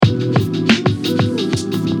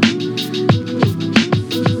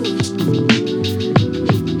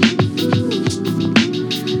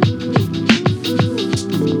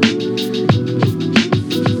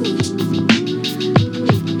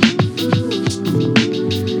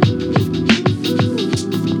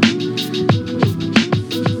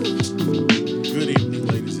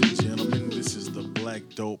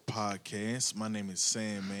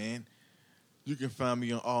You can find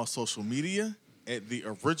me on all social media at the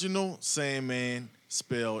original Sandman,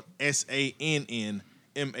 spelled SANNMAN.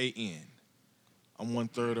 I'm one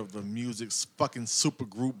third of the music's fucking super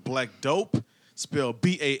group Black Dope, spelled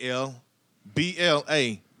BALBLA.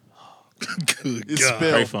 Good It's God.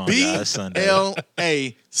 Pray spelled for him, y'all. It's Sunday.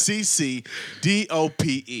 BLACCDOPE.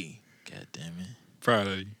 God damn it. Proud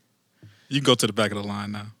of you. You can go to the back of the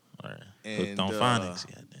line now. All right. And, Hooked on phonics.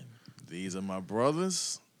 God damn it. These are my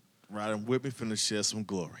brothers riding with me, finna share some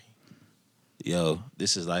glory. Yo,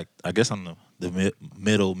 this is like, I guess I'm the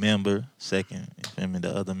middle member, second, you feel me,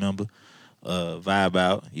 the other member. Vibe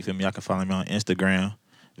out, you feel me? Y'all can follow me on Instagram,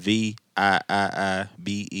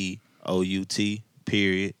 VIIIBEOUT,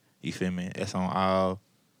 period. You feel me? That's on all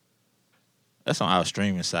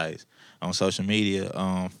streaming sites. On social media,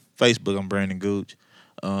 Facebook, I'm Brandon Gooch.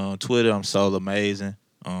 Twitter, I'm Soul Amazing.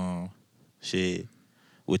 Shit,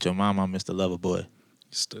 with your mama, I'm Mr. Loverboy.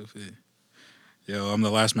 Stupid. Yo, I'm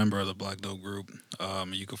the last member of the Black Dope group.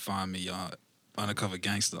 You can find me on Undercover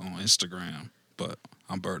Gangster on Instagram, but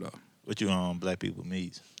I'm Birdo. What you on Black People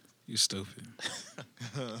Meets? You stupid.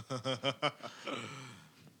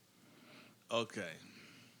 Okay.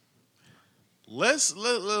 Let's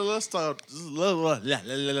start. For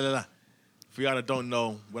y'all that don't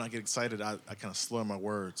know, when I get excited, I kind of slur my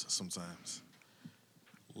words sometimes.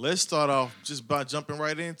 Let's start off just by jumping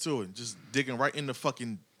right into it, just digging right in the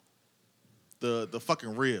fucking the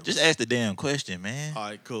fucking ribs. Just ask the damn question, man. All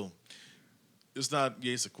right, cool. It's not.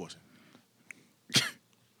 Yeah, it's a question.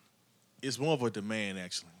 It's more of a demand,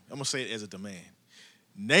 actually. I'm gonna say it as a demand.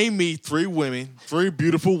 Name me three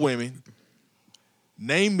beautiful women.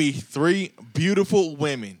 Name me three beautiful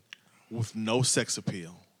women with no sex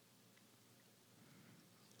appeal.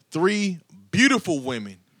 Three beautiful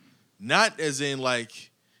women, not as in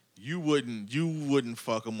like you wouldn't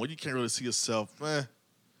fuck them or you can't really see yourself. I'm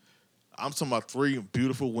talking about three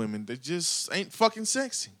beautiful women that just ain't fucking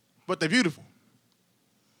sexy, but they're beautiful.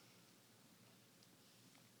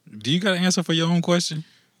 Do you got an answer for your own question?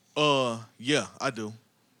 Yeah, I do.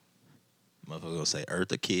 Motherfucker gonna say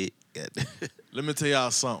Eartha Kitt. Let me tell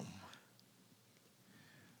y'all something.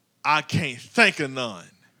 I can't think of none.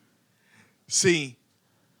 See,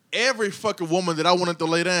 every fucking woman that I wanted to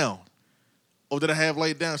lay down, or that I have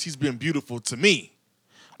laid down, she's been beautiful to me.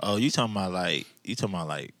 Oh, you talking about like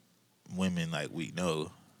women like we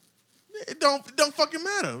know. It don't fucking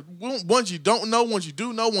matter. Ones you don't know, ones you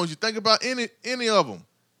do know, ones you think about, any of them.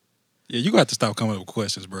 Yeah, you got to stop coming up with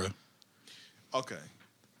questions, bro. Okay.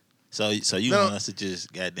 So you want us to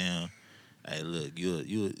just goddamn? Hey, look,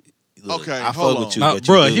 you look, Okay, I hold fuck on. with you, Nah, but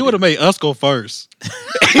bro, you he would have made us go first,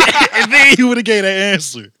 and then he would have gave that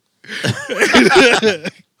answer.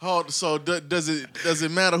 So does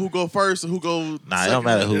it matter who go first or who go? Nah, it don't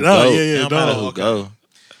matter who No, go. yeah, It don't matter who okay. go.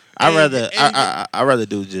 I rather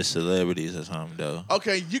do just celebrities or something though.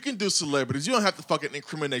 Okay, you can do celebrities. You don't have to fucking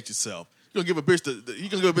incriminate yourself. You gonna give a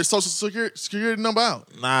bitch social security number out.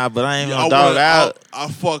 Nah, but I ain't Yeah, gonna dog out. I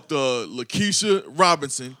fucked Lakeisha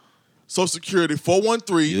Robinson, Social Security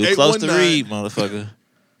 413 You were close to 819. read, motherfucker.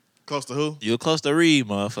 Close to who? You were close to read,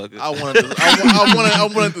 motherfucker. I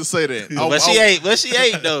wanted to say that. But she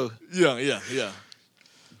ain't though. Yeah.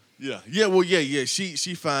 Well, yeah. She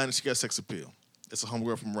fine. She got sex appeal. That's a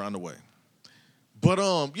homegirl from around the way. But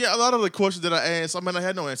yeah, a lot of the questions that I asked, I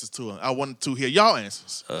had no answers to them. I wanted to hear y'all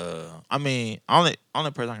answers. I mean, only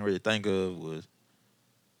person I can really think of was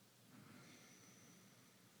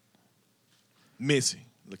Missy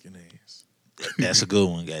looking ass. that's a good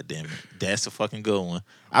one, goddamn it. That's a fucking good one.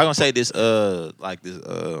 I gonna say this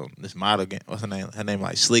this model, what's her name? Her name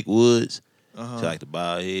like Slick Woods. She like the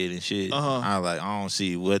bald head and shit. I don't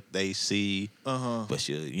see what they see, but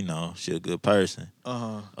she a good person.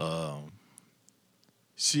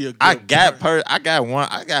 She a good I got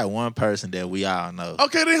one person that we all know.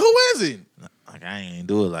 Okay, then who is it? Like I ain't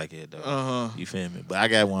do it like that though. You feel me? But I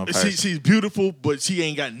got one person. She's beautiful, but she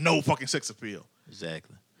ain't got no fucking sex appeal.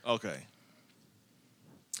 Exactly. Okay.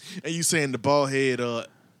 And you saying the bald head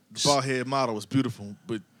model was beautiful,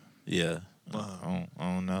 but Yeah. I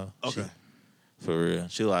don't know. okay. For real.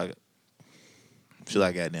 She like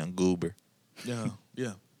goddamn goober. Yeah. Who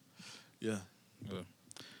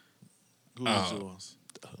is yours?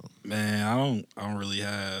 Man, I don't really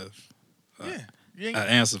have You ain't an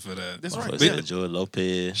answer for that. That's right. Motherfucker said Joy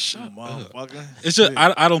Lopez. Shut up. motherfucker. It's just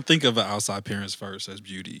I don't think of an outside appearance first as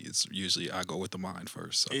beauty. It's usually I go with the mind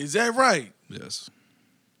first. So Is that right? yes.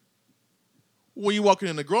 When you walking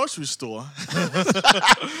in the grocery store,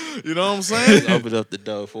 you know what I'm saying? Open up the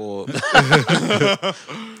door for him.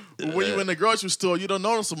 When you in the grocery store, you don't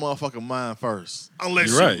notice a motherfucking mind first, unless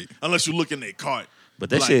You're right. Unless you look in their cart. But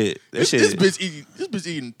that Like, shit, this bitch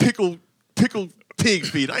eating pickled pig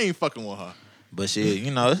feet. I ain't fucking with her. But shit, you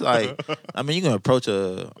know, it's like, I mean, you can approach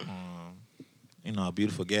a, a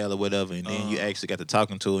beautiful gal or whatever, and then you actually got to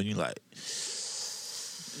talking to her, and you like,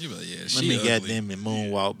 You be like, yeah, let she me ugly. goddamn it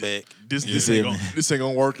moonwalk back. This feel ain't gonna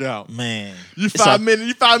work out. Man, You It's 5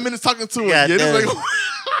 minutes talking to her. Yeah, this Goddamn. ain't gonna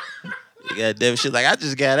goddamn, shit like I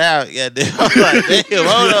just got out. Goddamn, I'm like, damn,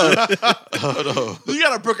 hold on. You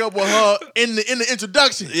gotta break up with her in the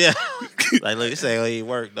introduction. Yeah, like look, this ain't gonna even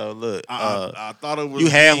work though. Look, I thought it was you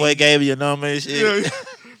halfway me. gave me your number and shit. Yeah.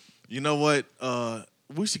 You know what?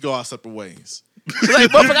 We should go our separate ways. She's like,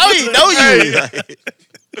 motherfucker, I don't even know you. Like,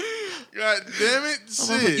 God damn it,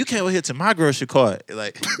 shit. you came over here to my grocery cart.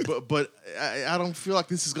 Like, But I don't feel like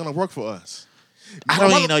this is gonna work for us. I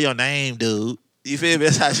don't even know your name, dude. You feel me?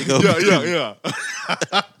 That's how she go. Yeah.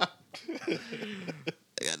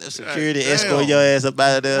 They got the security Damn. escort your ass up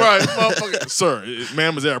out of there. Right, motherfucker. Sir,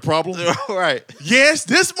 ma'am, is there a problem? Right. Yes,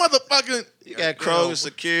 this motherfucker. You got Kroger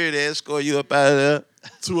security escort you up out of there.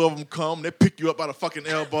 Two of them come, they pick you up by the fucking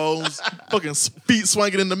elbows, fucking feet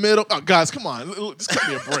swinging in the middle. Oh, guys, come on, just give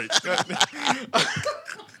me a break.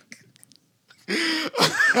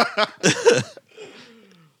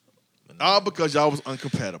 All because y'all was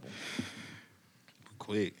uncompatible.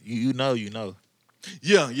 Quick. You know.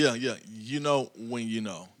 Yeah. You know when you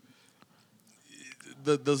know.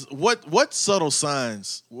 What subtle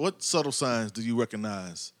signs do you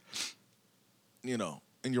recognize, you know,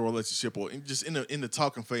 in your relationship or just in the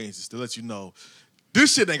talking phases to let you know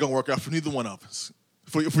this shit ain't gonna work out for neither one of us.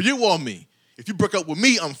 For you or me. If you break up with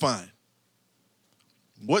me, I'm fine.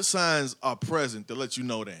 What signs are present to let you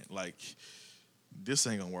know that? Like, this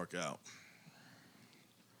ain't gonna work out.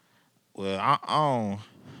 Well, I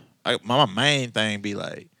don't. My main thing be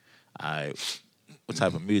like, what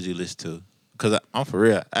type of music you listen to? Because I'm for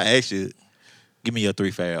real. I actually give me your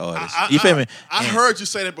 3 favorite artists. You feel me? I heard you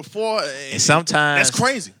say that before. And sometimes that's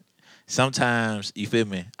crazy. Sometimes you feel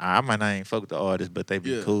me. I might not even fuck with the artist, but they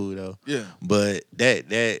be cool though. Yeah. But that's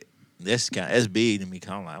big to me.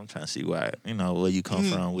 Cause I'm trying to see where you come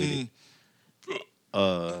from with it.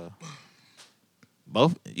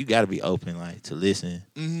 Both you got to be open like to listen.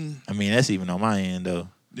 Mm-hmm. I mean that's even on my end though.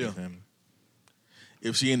 Yeah. You feel me?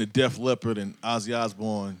 If she into Def Leppard and Ozzy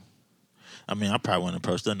Osbourne. I mean I probably wouldn't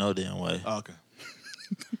approach her no damn way. Okay.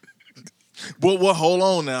 Well, hold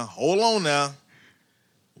on now.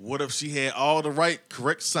 What if she had all the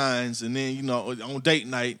correct signs, and then on date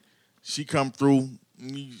night, she come through.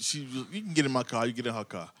 You can get in my car, you get in her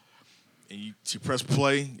car, and she press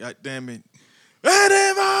play. God damn it!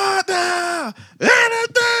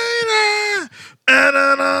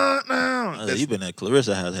 You been at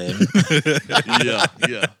Clarissa house, haven't you?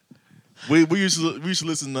 Yeah. We used to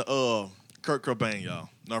listen to Kurt Cobain, y'all.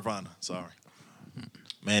 Nirvana. Sorry.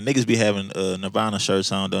 Man, niggas be having Nirvana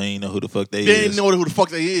shirts on, don't even know who the fuck they is. They didn't know who the fuck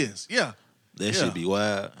they is. Yeah. That shit be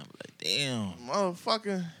wild. I'm like, damn.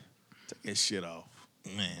 Motherfucker, take that shit off.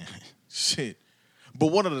 Man. Shit. But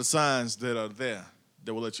what are the signs that are there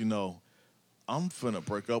that will let you know I'm finna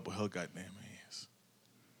break up with her goddamn ass?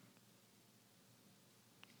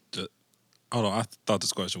 Hold on, I thought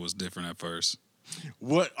this question was different at first.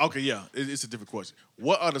 What? Okay, yeah, it's a different question.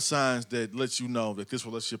 What are the signs that let you know that this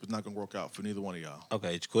relationship is not gonna work out for neither one of y'all?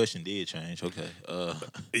 Okay, your question did change. Okay.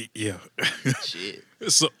 Yeah. Shit.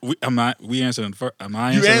 So we answering first? Am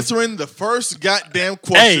I You answering? answering the first goddamn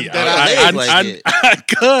question Hey, that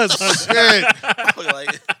cuz shit.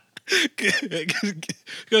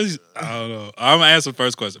 because I don't know. I'm gonna answer the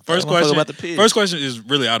first question. First about the pitch. question is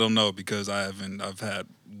really I don't know because I've had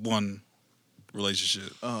one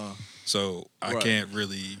relationship, so I Right. can't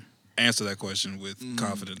really answer that question with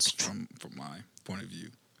confidence from my point of view.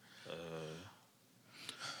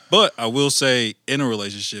 But I will say, in a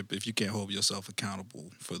relationship, if you can't hold yourself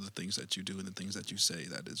accountable for the things that you do and the things that you say,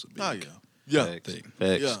 that is a big Oh yeah. thing.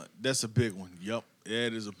 Facts. Yeah, that's a big one. Yep,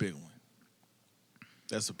 that is a big one.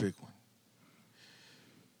 That's a big one.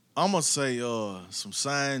 I'm gonna say some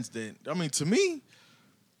signs that to me,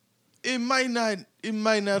 it might not. I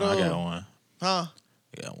got one. Huh?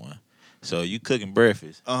 I got one. So you cooking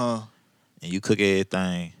breakfast And you cook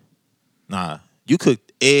everything. Nah, you cook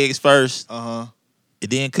eggs first and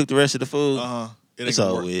then cook the rest of the food. It ain't It's gonna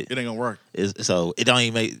all work. with. It ain't gonna work. So it don't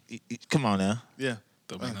even make. Come on now. Yeah.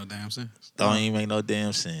 Don't make no damn sense. Don't even make no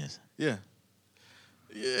damn sense. Yeah.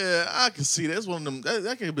 Yeah, I can see that. That's one of them.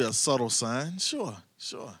 That can be a subtle sign. Sure.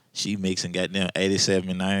 She mixing goddamn 87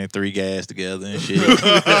 and 93 gas together and shit.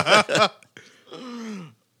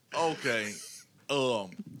 Okay.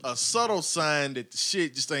 A subtle sign that the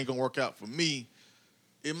shit just ain't gonna work out for me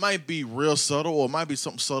it might be real subtle, or it might be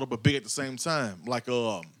something subtle but big at the same time. Like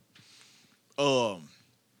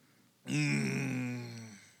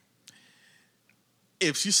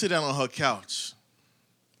if she sit down on her couch,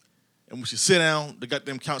 and when she sit down, the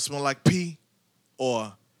goddamn couch smell like pee,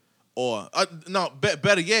 or no,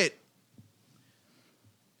 better yet,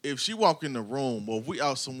 if she walk in the room or if we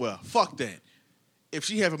out somewhere, fuck that. If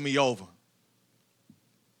she having me over,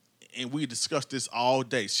 and we discussed this all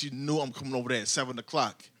day, she knew I'm coming over there at 7:00.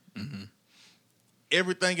 Mm-hmm.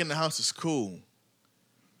 Everything in the house is cool,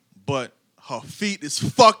 but her feet is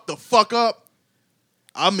fucked the fuck up.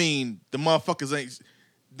 I mean, the motherfuckers ain't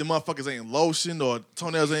lotioned or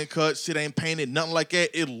toenails ain't cut, shit ain't painted, nothing like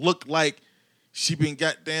that. It looked like she been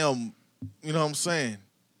goddamn, you know what I'm saying,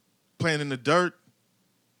 playing in the dirt.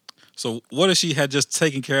 So what if she had just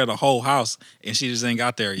taken care of the whole house and she just ain't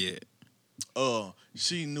got there yet?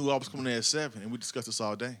 She knew I was coming there at 7, and we discussed this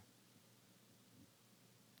all day.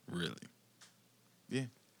 Really? Yeah.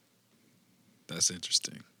 That's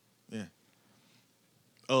interesting. Yeah.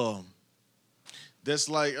 That's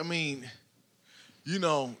like, I mean, you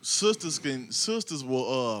know, sisters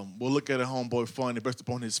will look at a homeboy funny based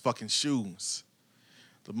upon his fucking shoes.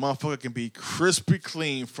 The motherfucker can be crispy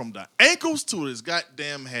clean from the ankles to his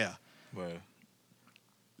goddamn hair. Right.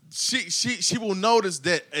 She will notice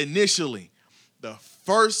that initially. The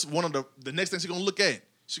first one of the next thing she's gonna look at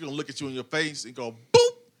you in your face and go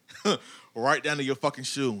boop right down to your fucking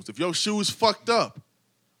shoes. If your shoes fucked up,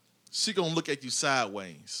 she gonna look at you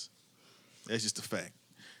sideways. That's just a fact.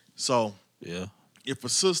 So yeah,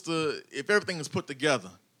 if everything is put together,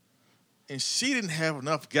 and she didn't have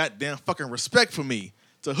enough goddamn fucking respect for me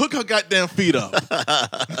to hook her goddamn feet up.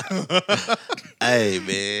 Hey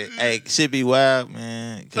man, hey, shit be wild,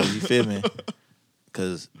 man. Cause you feel me?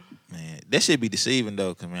 Cause man, that shit be deceiving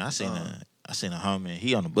though. Cause man, I seen a homie.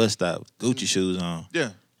 He on the bus stop, Gucci shoes on.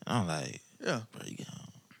 Yeah, and I'm like, yeah, bro, you got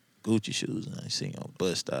Gucci shoes on. I seen on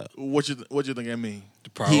bus stop. What you think I mean? The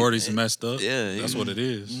priorities messed up. Yeah, that's what it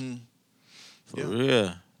is. Mm-hmm. For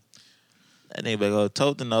real. That nigga better go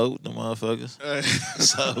tote the note, the motherfuckers.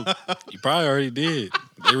 So you probably already did.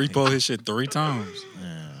 They repo his shit 3 times.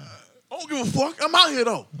 I don't give a fuck. I'm out here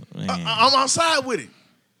though. Man. I'm outside with it.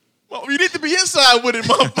 Well, you need to be inside with it,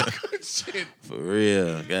 motherfucker. Shit. For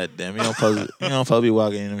real, goddamn, you don't supposed to be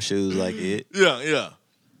walking in them shoes like it. Yeah.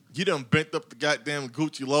 You done bent up the goddamn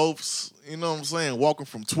Gucci loafs. You know what I'm saying? Walking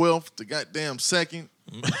from 12th to goddamn 2nd.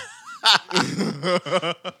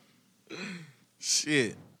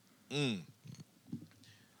 Shit.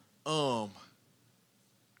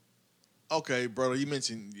 Okay, brother. You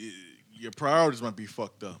mentioned your priorities might be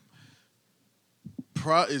fucked up.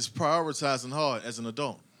 Is prioritizing hard as an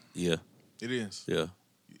adult? Yeah. It is. Yeah.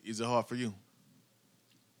 Is it hard for you?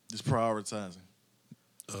 Just prioritizing.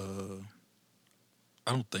 I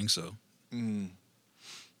don't think so.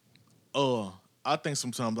 I think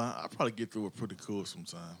sometimes I probably get through it pretty cool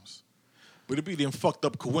sometimes. But it be them fucked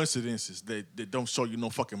up coincidences that don't show you no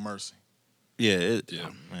fucking mercy. Yeah.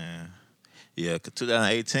 Man. Yeah,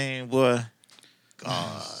 2018, boy.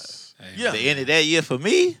 God. Yeah. The end of that year for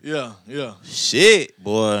me? Yeah. Shit,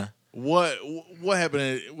 boy. What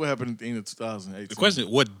happened? What happened at the end of 2018? The question is,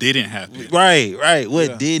 what didn't happen? Right.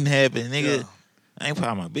 What didn't happen, nigga? Yeah. I ain't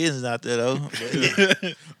putting my business out there though.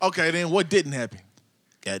 Okay, then what didn't happen?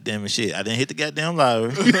 Goddamn it, shit. I didn't hit the goddamn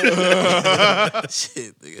lottery.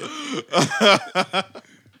 Shit, nigga.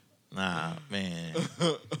 Nah, man.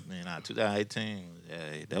 2018,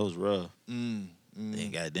 that was rough. Then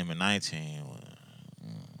goddamn it, 19.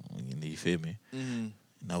 You feel me?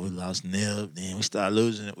 Mm-hmm. We lost Nip. Then we started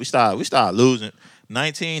losing it. We started losing.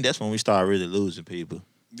 19, that's when we started really losing people.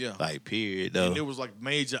 Yeah. Like, period, though. And it was like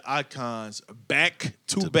major icons back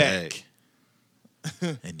to back.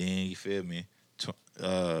 And then, you feel me?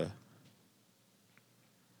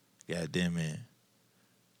 Goddamn it.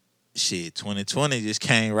 Shit, 2020 just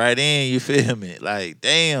came right in, you feel me? Like,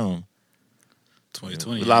 damn.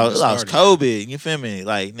 2020. We lost COVID, you feel me?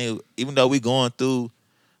 Like, nigga, even though we going through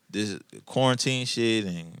this quarantine shit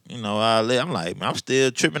and, all that, I'm like, man, I'm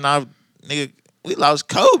still tripping off, nigga, we lost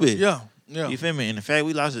COVID. Yeah. You feel me? And the fact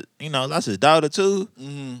we lost his daughter too.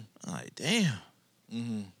 Mm-hmm. I'm like, damn.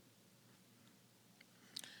 Mm-hmm.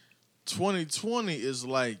 2020 is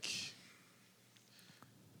like...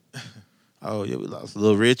 Oh, yeah, we lost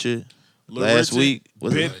Little Richard Little last Richard,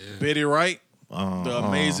 week. Betty Wright. The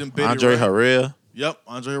amazing Betty Andre Wright. Harrell. Yep,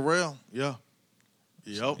 Andre Harrell. Yeah.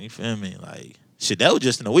 Yep. You feel me? Like, shit, that was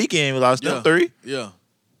just in the weekend. We lost them 3. Yeah.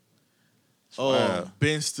 Wow.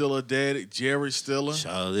 Ben Stiller dead. Jerry Stiller.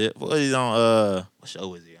 Charlotte. What is on? What show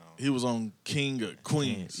was he on? He was on King of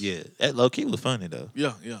Queens. Yeah, that low key was funny though.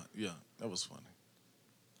 Yeah. That was funny.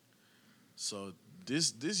 So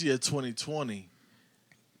this year 2020,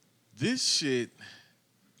 this shit.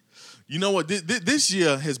 You know what? This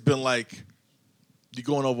year has been like you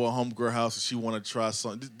going over a homegirl house and she want to try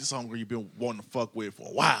something. This homegirl you been wanting to fuck with for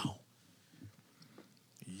a while.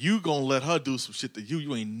 You gonna let her do some shit that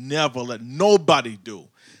you ain't never let nobody do.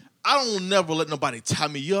 I don't never let nobody tie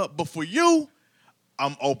me up, but for you,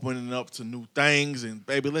 I'm opening up to new things and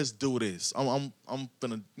baby, let's do this. I'm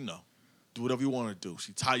finna, do whatever you want to do.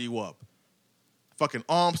 She tie you up. Fucking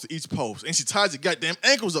arms to each post. And she ties your goddamn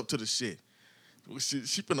ankles up to the shit.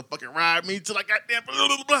 She finna fucking ride me till I goddamn blah,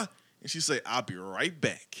 blah, blah. And she say, I'll be right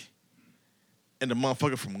back. And the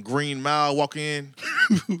motherfucker from Green Mile walk in.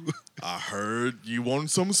 I heard you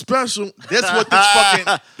wanted something special.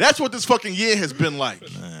 That's what this fucking year has been like.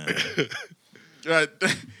 Right.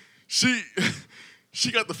 She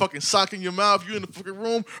got the fucking sock in your mouth. You in the fucking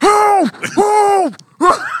room.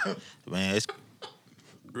 Man, it's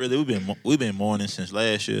really we've been mourning since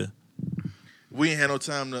last year. We ain't had no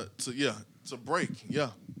time to break.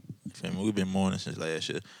 Yeah. We've been mourning since last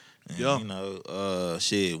year. And, yeah.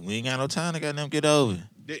 Shit, we ain't got no time to goddamn get over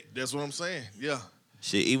it. That's what I'm saying. Yeah.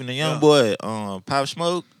 Shit, even the young boy, Pop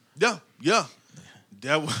Smoke. Yeah.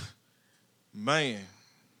 That was, man.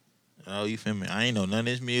 Oh, you feel me? I ain't know none of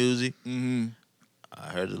this music. Mm-hmm. I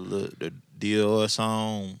heard the Dior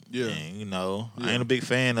song. Yeah. And, I ain't a big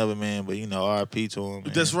fan of it, man, but, RIP to him,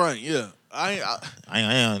 man. That's right, yeah. I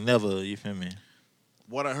ain't never, you feel me?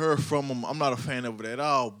 What I heard from him, I'm not a fan of it at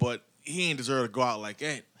all, but he ain't deserve to go out like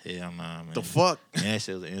that. Hell nah, man. The fuck? Man, that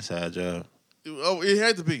shit was an inside job. Oh, it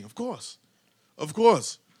had to be, of course. Of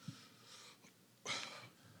course.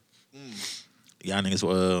 Y'all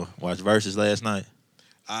niggas watched Versus last night?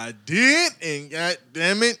 I did, and god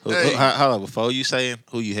damn it. How before you saying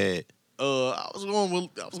who you had? I was going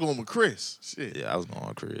with Chris. Shit. Yeah, I was going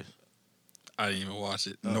with Chris. I didn't even watch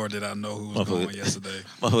it, nor did I know who was going yesterday.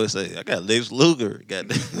 Motherfucker say, I got Lex Luger.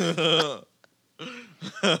 Goddamn.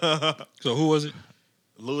 So who was it?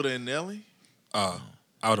 Luda and Nelly. I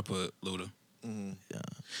would have put Luda. Mm-hmm. Yeah.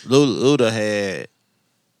 Luda had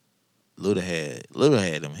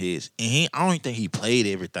them hits, and I don't even think he played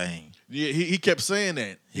everything. Yeah, he kept saying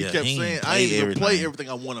that. He kept saying, I ain't even play everything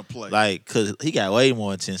I want to play. Like, cause he got way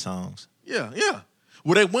more than 10 songs. Yeah.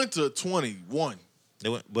 Well, they went to 21.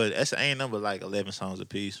 But that's ain't number like 11 songs a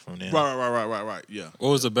piece from them. Right. Yeah. What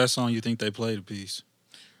was the best song you think they played a piece?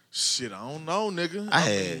 Shit, I don't know, nigga. I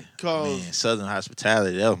had Southern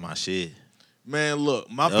Hospitality. That was my shit. Man,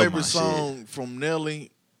 look, my favorite song from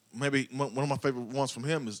Nelly, maybe one of my favorite ones from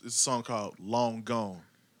him is a song called Long Gone.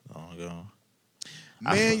 Long Gone.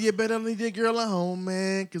 Man, you better leave your girl at home,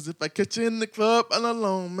 man, because if I catch you in the club all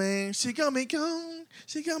alone, man, she got me gone.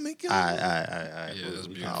 She got me gone. Yeah, that's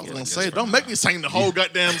beautiful. I was going to say, don't make me sing the whole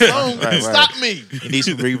goddamn song. Right. Stop me. You need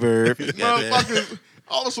some reverb. Motherfucker,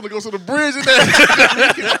 all of a sudden goes to the bridge in there.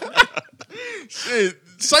 Shit,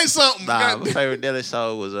 say something. Nah, my favorite Nelly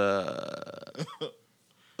song was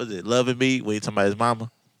it Loving Me when he talking about his mama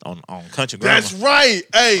on Country Grammar. That's right.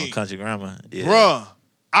 Hey. On Country Grammar. Yeah. Bruh.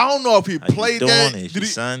 I don't know if he played that. Is your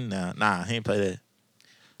son? Nah, he ain't play that.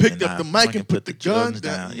 Picked up the mic and put the guns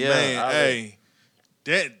down. Yeah, man, hey,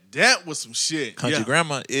 that was some shit. Country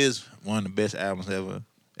Grammar is one of the best albums ever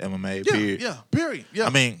made. Period. Yeah. Period. Yeah. I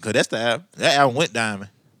mean, cause that's the album. That album went diamond.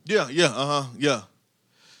 Yeah. Yeah.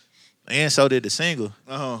 And so did the single.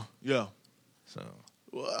 Yeah. So.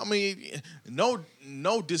 Well, I mean, no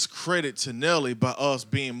discredit to Nelly by us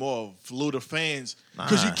being more of Luda fans,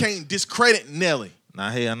 because you can't discredit Nelly. Nah,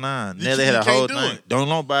 hell nah. Nelly had a whole thing. Ain't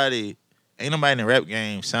nobody in the rap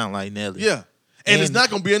game sound like Nelly. Yeah. And it's not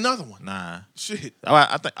gonna be another one. Nah. Shit.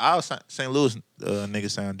 I think all St. Louis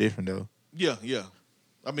niggas sound different though. Yeah.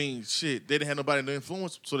 I mean, shit, they didn't have nobody to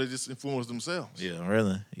influence, so they just influenced themselves. Yeah,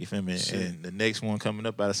 really. You feel me? Shit. And the next one coming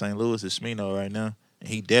up out of St. Louis is Smino right now. And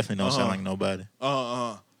he definitely don't sound like nobody.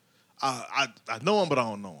 I know him, but I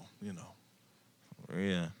don't know him,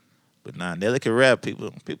 Yeah. But nah, Nelly can rap. People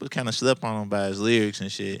kind of slept on him by his lyrics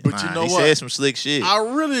and shit. But you know he what? said some slick shit. I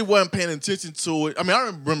really wasn't paying attention to it. I mean, I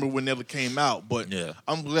remember when Nelly came out, but yeah.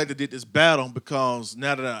 I'm glad they did this battle, because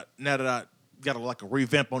now that I got a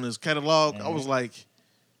revamp on his catalog, I was like,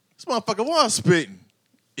 this motherfucker was spitting.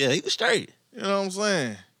 Yeah, he was straight. You know what I'm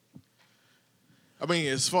saying? I mean,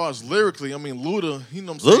 as far as lyrically, I mean, Luda, you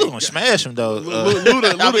know what I'm saying? Luda gonna smash him, though.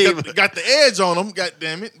 Luda got the edge on him,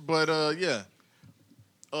 goddammit. But, yeah.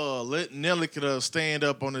 Let Nelly could stand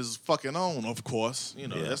up on his fucking own, of course.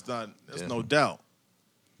 That's no doubt.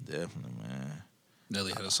 Definitely, man.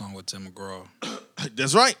 Nelly had a song with Tim McGraw.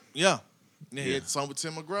 That's right, yeah. He had a song with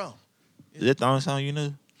Tim McGraw. Is that the only song you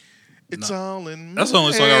knew? It's all in. That's the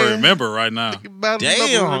only song I remember right now.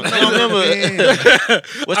 Damn, I remember.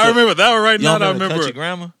 I remember that one right You now. don't I remember remember. Country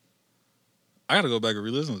Grammar? I gotta go back and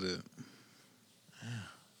re-listen to it.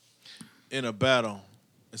 In a battle,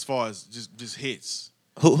 as far as just hits.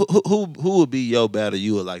 Who would be your battle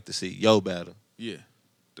you would like to see? Your battle. Yeah.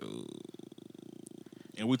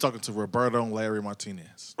 And we're talking to Roberto and Larry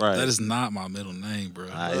Martinez. Right. That is not my middle name, bro.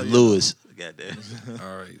 All right, yeah. Lewis. Goddamn.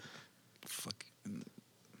 All right. Fuck.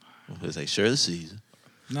 It's like Shirley Season.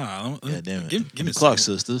 Nah, God damn it. Give me the a Clark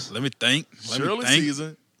second. sisters. Let me think. Shirley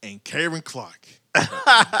Season and Karen Clark.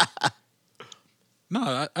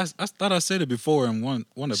 No, I thought I said it before in one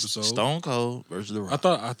episode. Stone Cold versus The Rock.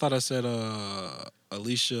 I thought I said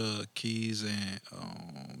Alicia Keys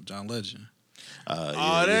and John Legend.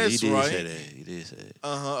 That's he did right. Say that. He did say that.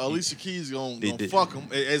 Alicia Keys gonna did. fuck him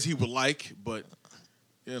as he would like, but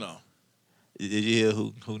you know. Did you hear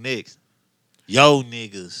who next? Yo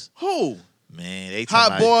niggas. Who? Man, they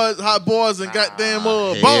Hot boys and goddamn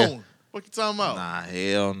hell. Bone. What you talking about? Nah,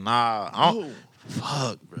 hell nah. Who?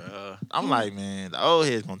 Fuck, bro. I'm like, man, the old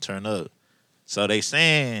head's gonna turn up. So they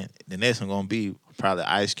saying the next one gonna be probably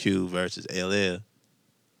Ice Cube versus LL.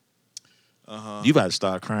 You about to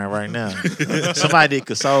start crying right now. Somebody did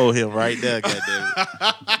console him right there, goddamn it.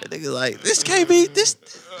 That nigga like, this can't be this.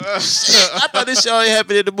 I thought this show ain't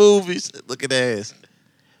happened in the movies. Look at that ass.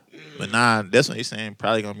 But nah, that's what he's saying.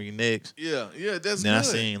 Probably gonna be next. Yeah, that's Then good. I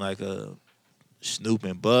seen like Snoop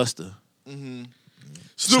and Buster. Mm-hmm.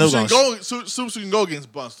 Snoop Snoop can go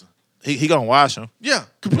against Buster. He gonna watch him. Yeah, He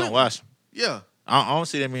completely. gonna watch him. Yeah. I don't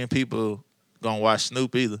see that many people gonna watch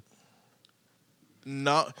Snoop either.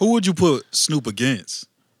 No. Who would you put Snoop against?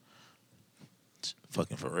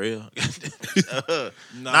 Fucking for real.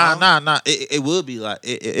 Nah. Nah. It would be like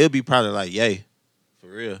it'll be probably like Ye. For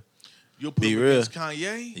real. You'll put Be him real. against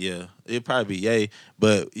Kanye? Yeah. It'd probably be Ye.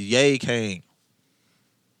 But Ye can't.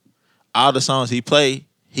 All the songs he play,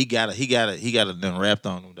 he got it done rapped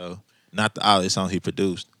on him though. Not all the songs he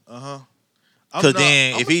produced. Cause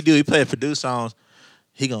if he play produced songs,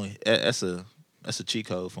 he gonna that's a cheat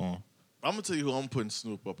code for him. I'm gonna tell you who I'm putting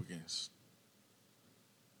Snoop up against.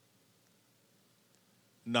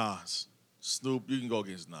 Nas. Snoop, you can go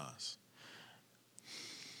against Nas.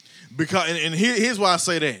 Because and here's why I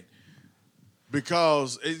say that.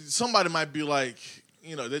 Because somebody might be like,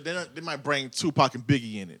 you know, they might bring Tupac and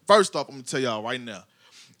Biggie in it. First off, I'm gonna tell y'all right now,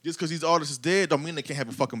 just because these artists is dead, don't mean they can't have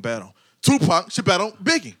a fucking battle. Tupac should battle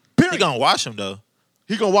Biggie. Period. He gonna watch him though.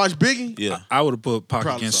 He gonna watch Biggie? Yeah. I would have put Pac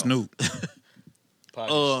Probably against so. Snoop.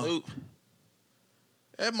 Snoop.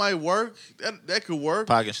 That might work. That could work.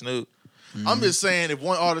 Pac and Snoop. I'm just saying, if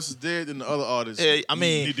one artist is dead, then the other artist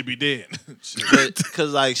need to be dead.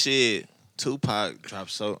 Cause like shit, Tupac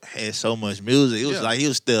had so much music. It was like he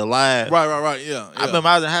was still alive. Right. Yeah. I remember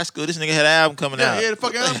I was in high school. This nigga had an album coming out. Yeah, the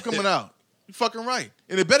fucking album coming out. You fucking right.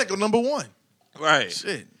 And it better go number one. Right.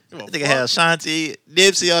 Shit. This nigga had Shanti,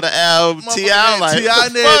 Nipsey on the album, T.I. Like, T.I.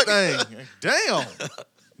 and what the everything. Damn.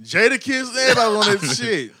 Jada Kiss, everybody on that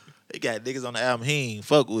shit. He got niggas on the album he ain't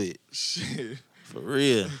fuck with. Shit. For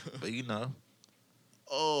real. But you know.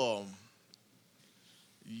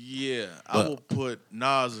 Yeah. I will put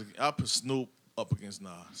I'll put Snoop up against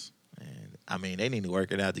Nas. And, I mean, they need to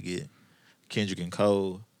work it out to get Kendrick and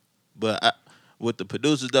Cole. But with the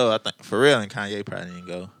producers, though, I think Pharrell and Kanye probably didn't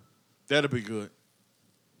go. That'll be good.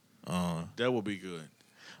 That will be good.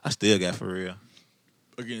 I still got Pharrell.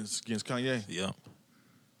 Against Kanye? Yep.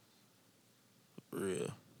 For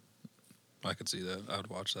real. I could see that. I would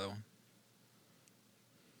watch that one.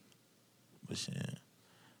 But shit.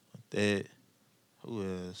 That. Who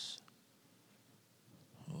else?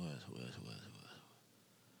 Damn,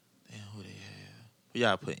 who they have? Who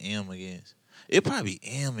y'all put M against? It'd probably be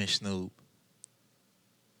M and Snoop.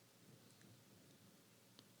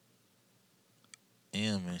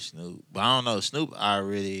 M and Snoop. But I don't know. Snoop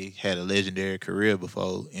already had a legendary career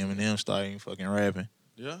before Eminem started fucking rapping.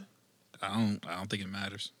 Yeah. I don't think it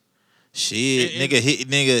matters. Shit,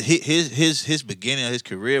 his beginning of his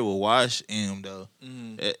career will watch him though.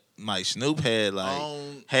 Like Snoop had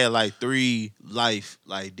like 3 life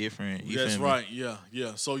like different. That's right. Yeah.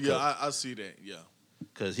 So yeah, I see that. Yeah.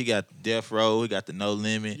 Cause he got Death Row, he got the No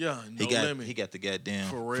Limit. Yeah, Limit. He got the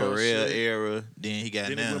goddamn Pharrell era. Then he got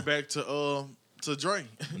Then he went back to Dre.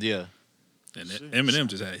 Yeah. And Eminem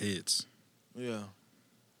just had hits. Yeah.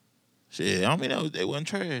 Shit, I mean they wasn't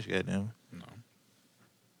trash, goddamn. No.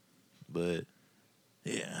 But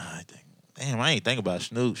yeah, I ain't think about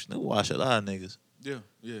Snoop. Snoop watched a lot of niggas. Yeah.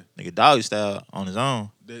 Nigga Doggy Style on his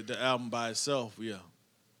own. The album by itself, yeah.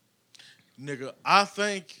 Nigga, I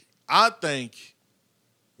think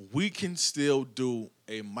we can still do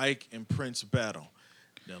a Mike and Prince battle.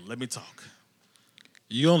 Now let me talk.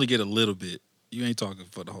 You only get a little bit. You ain't talking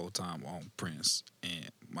for the whole time on Prince and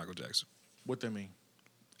Michael Jackson. What that mean?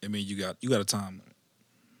 I mean, you got a time limit.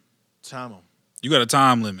 Time 'em. You got a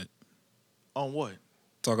time limit. On what?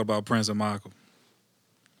 Talking about Prince and Michael.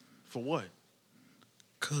 For what?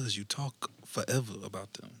 Cause you talk forever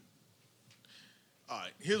about them. All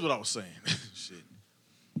right, here's what I was saying. Shit.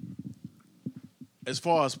 As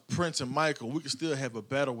far as Prince and Michael, we can still have a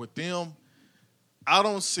battle with them. I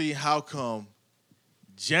don't see how come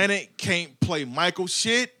Janet can't play Michael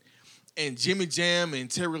shit and Jimmy Jam and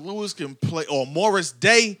Terry Lewis can play, or Morris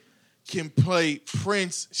Day can play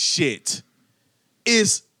Prince shit.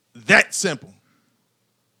 It's that simple.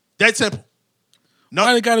 That simple. No,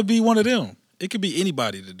 Why it got to be one of them? It could be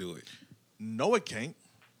anybody to do it. no, it can't.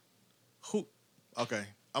 Who? Okay,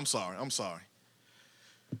 I'm sorry.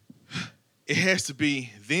 It has to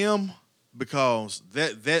be them because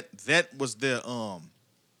that was their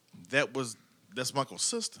that's Michael's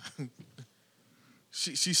sister.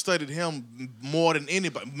 She studied him more than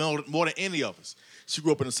anybody, more than any of us. She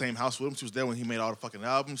grew up in the same house with him. She was there when he made all the fucking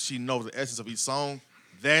albums. She knows the essence of each song.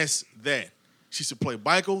 That's that. She should play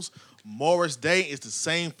Michaels. Morris Day is the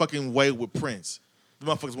same fucking way with Prince. The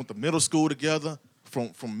motherfuckers went to middle school together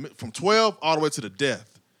from 12 all the way to the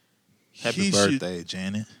death. Happy birthday,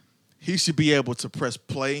 Janet. He should be able to press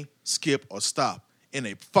play, skip, or stop in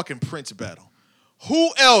a fucking Prince battle.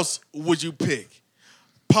 Who else would you pick?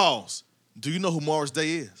 Pause. Do you know who Morris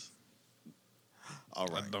Day is? All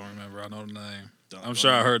right. I don't remember. I know the name. Don't I'm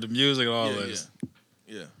sure I heard the music and all Yeah, this.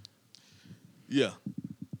 Yeah.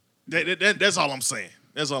 That's all I'm saying.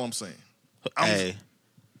 That's all I'm saying. Hey,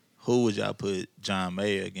 who would y'all put John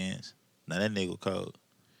Mayer against? Now that nigga cold.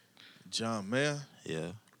 John Mayer.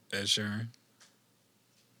 Yeah. Ed Sheeran.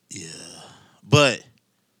 Yeah. But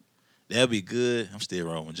that'd be good. I'm still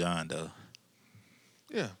rolling with John though.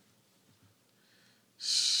 Yeah.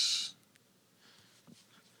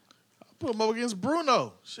 I put him up against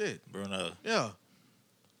Bruno. Shit. Bruno. Yeah.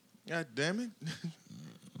 God damn it.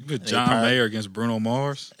 You put They John probably- Mayer against Bruno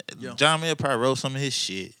Mars. Yeah. John Mayer probably wrote some of his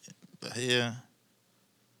shit. But yeah.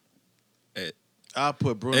 I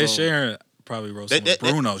put Bruno. Ed Sheeran probably wrote some of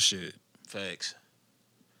Bruno shit. Facts.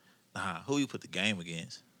 Nah, who you put the game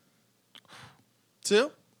against?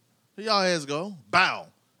 Tip. Here y'all ass go. Bow.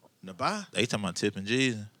 Now bye. They talking about Tip and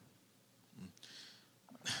Jesus.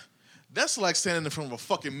 That's like standing in front of a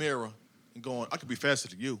fucking mirror and going, I could be faster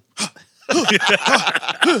than you.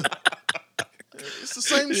 It's the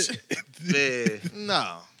same shit. Yeah.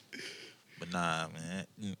 No. But nah,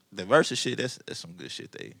 man. The versus shit, that's some good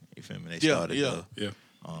shit you feel me? They started though. Yeah.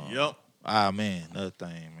 Yep. Man, another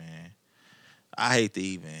thing, man. I hate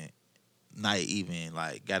to not even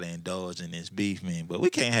like gotta indulge in this beef, man. But we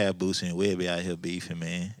can't have Boosie and Webby out here beefing,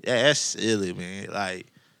 man. Yeah, that's silly, man. Like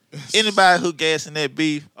anybody who gassing that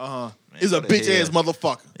beef, Man, is a bitch ass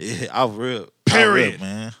motherfucker. Yeah, off real. Period. Off rip,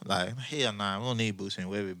 man. Like hell nah, we don't need Boosie and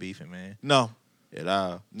Webby beefing, man. No. At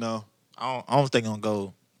all. No. I don't think I'm gonna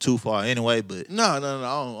go too far anyway, but No. I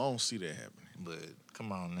don't see that happening.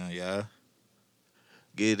 come on now, y'all.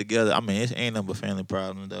 Get it together. I mean, it ain't nothing but family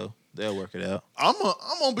problem though. They'll work it out. I'm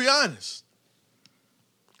gonna be honest.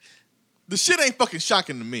 The shit ain't fucking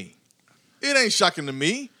shocking to me. It ain't shocking to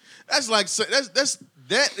me. That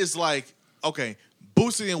is like, okay,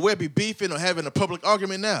 Boosie and Webby beefing or having a public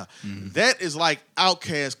argument now. Mm-hmm. That is like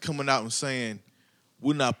Outkast coming out and saying,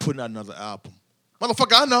 we're not putting out another album.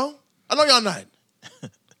 Motherfucker, I know y'all not.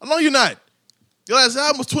 I know you're not. Your last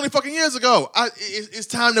album was 20 fucking years ago. It's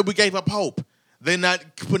time that we gave up hope. They're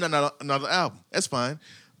not putting out another album. That's fine.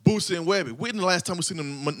 Boosie and Webby. When the last time we seen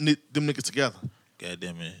them niggas together? God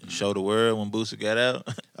damn it. Show the world when Boosie got out.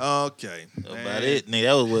 Okay. About it. Nigga,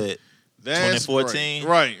 that was what? That's 2014?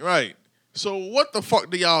 Right. So what the fuck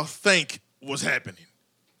do y'all think was happening?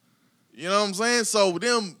 You know what I'm saying? So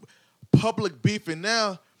them public beefing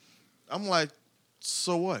now, I'm like,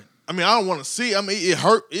 so what? I mean, I don't want to see. I mean, it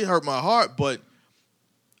hurt my heart, but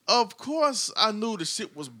of course I knew the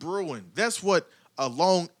shit was brewing. That's what a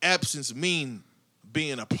long absence mean,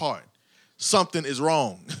 being apart. Something is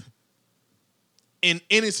wrong in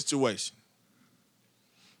any situation.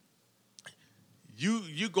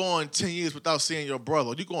 You going 10 years without seeing your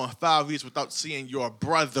brother. You going 5 years without seeing your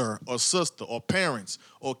brother or sister or parents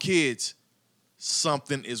or kids.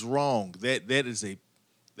 Something is wrong. That's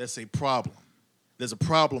a problem. There's a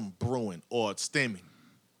problem brewing or stemming.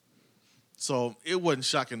 So it wasn't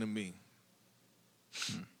shocking to me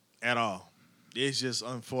at all. It's just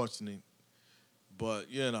unfortunate. But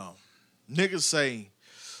niggas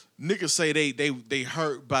say they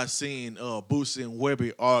hurt by seeing Boosie and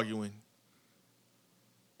Webby arguing.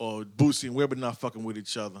 or Boosie and Weber not fucking with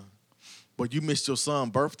each other, but you missed your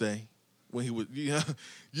son's birthday when he was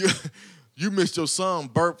you missed your son's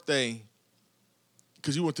birthday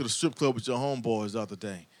because you went to the strip club with your homeboys the other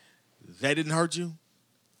day. That didn't hurt you?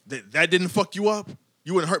 That didn't fuck you up?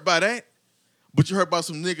 You wasn't hurt by that? But you hurt by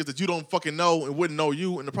some niggas that you don't fucking know and wouldn't know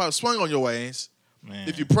you and they probably swung on your ass. Man.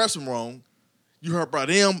 If you press them wrong. You hurt by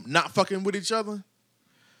them not fucking with each other?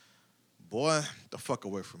 Boy, the fuck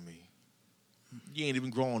away from me. You ain't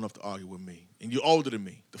even grown enough to argue with me. And you older than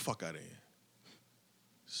me. The fuck out of here.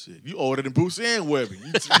 Shit, you older than Bruce and Webby.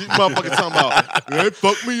 You motherfuckers talking about, they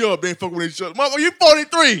fuck me up, they ain't fucking with each other. Motherfucker, you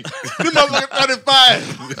 43. You motherfucker 35.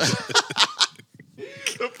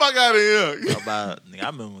 The fuck out of here. Nigga, I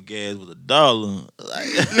remember when gas was $1. Like,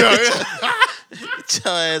 Yeah. get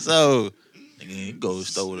your ass over. Nigga, you go to the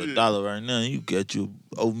store with $1 right now, you get your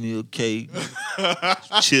oatmeal cake,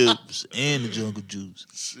 chips, and the jungle juice.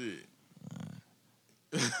 Shit.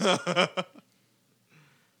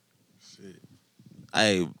 Shit.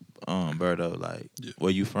 Hey, Berto, like,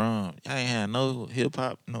 where you from? Y'all ain't had no hip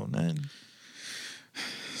hop, no nothing.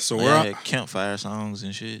 So Y'all had campfire songs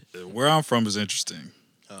and shit. where I'm from is interesting.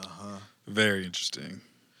 Uh-huh. Very interesting.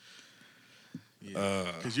 Yeah.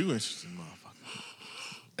 Because you interesting, motherfucker.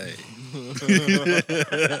 Hey.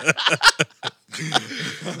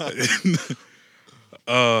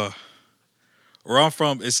 Where I'm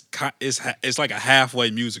from, it's like a halfway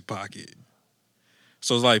music pocket.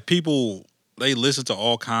 So it's like people, they listen to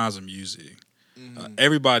all kinds of music. Mm-hmm.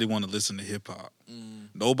 Everybody want to listen to hip hop. Mm.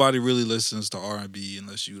 Nobody really listens to R&B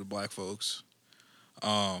unless you the black folks.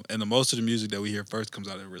 And the most of the music that we hear first comes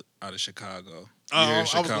out of Chicago. You hear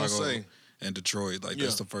Chicago, I was gonna say. And Detroit. Like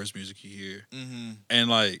that's the first music you hear. Mm-hmm. And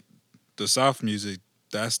like the South music,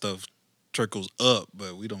 that stuff trickles up,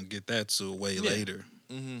 but we don't get that till way later.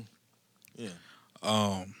 Mm-hmm. Yeah.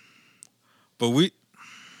 But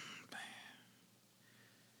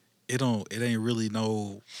it ain't really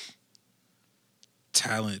no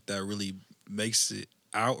talent that really makes it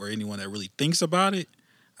out or anyone that really thinks about it.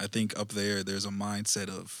 I think up there's a mindset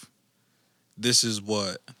of this is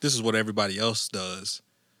what everybody else does.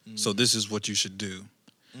 Mm-hmm. So this is what you should do.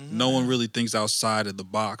 Mm-hmm. No one really thinks outside of the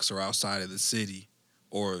box or outside of the city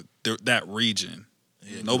or that region.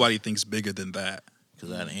 Yeah, nobody thinks bigger than that.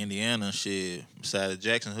 Because out of Indiana, shit, besides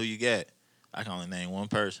Jackson, who you got? I can only name one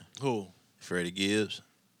person. Who? Freddie Gibbs.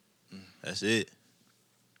 That's it.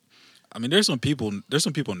 I mean, there's some people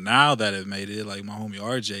now that have made it. Like my homie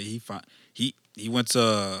RJ, he went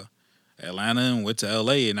to Atlanta and went to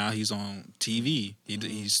LA, and now he's on TV.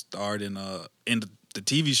 He starred in the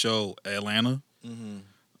TV show Atlanta. Mm-hmm.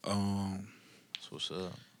 That's what's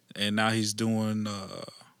up. And now he's doing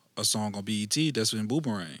a song on BET that's in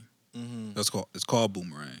Boomerang. Mm-hmm. It's called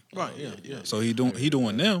Boomerang. Right. Yeah. So he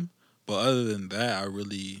doing them, but other than that, I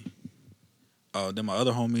really. Then my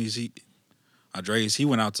other homies, Andreas, he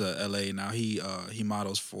went out to LA. Now he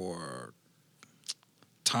models for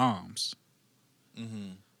Tom's.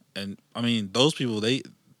 Mm-hmm. And I mean, those people,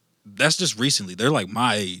 that's just recently. They're like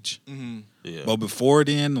my age. Mm-hmm. Yeah. But before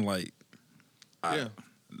then, like, I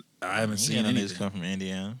haven't seen any. Niggas come from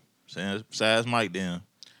Indiana. Besides Mike, then.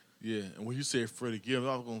 Yeah, and when you said Freddie Gibbs,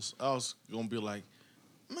 I was gonna be like,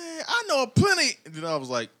 man, I know plenty. And then I was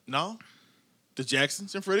like, no, the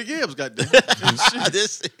Jacksons and Freddie Gibbs, goddamn.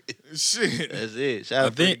 That's it. Shit. That's it.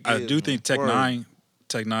 I do think Tech Nine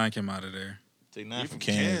came out of there. Tech Nine from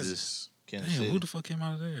Kansas. Damn, who the fuck came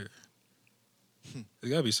out of there?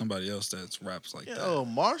 There gotta be somebody else that raps like that. Oh,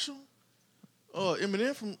 Marshall.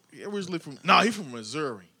 Eminem originally from he's from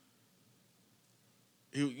Missouri.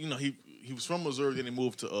 He was from Missouri, then he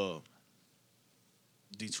moved to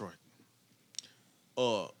Detroit.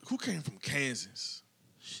 Who came from Kansas?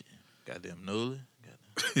 Shit. Goddamn Newly.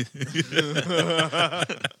 Shit.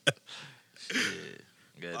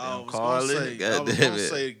 Goddamn Carly. I was gonna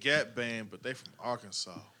say the Gap Band, but they from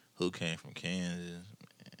Arkansas. Who came from Kansas?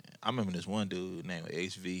 I remember this one dude named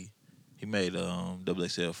HV. He made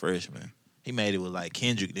XXL Freshman. He made it with like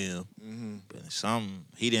Kendrick them. Mm-hmm. But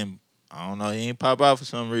he didn't. I don't know. He ain't pop out for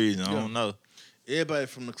some reason. I don't know. Everybody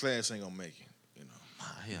from the class ain't gonna make it. Nah.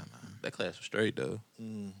 That class was straight though.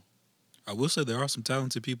 Mm. I will say there are some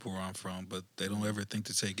talented people where I'm from, but they don't ever think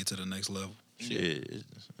to take it to the next level. Shit, it's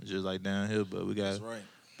just like downhill. But we got. That's right.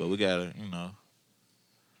 But we gotta,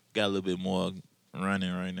 got a little bit more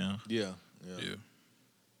running right now. Yeah.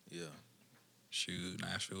 Shoot,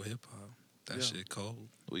 Nashville hip hop. That shit cold.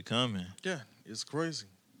 We coming. Yeah, it's crazy.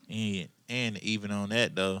 And even on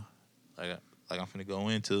that though, like I'm finna go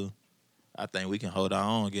into, I think we can hold our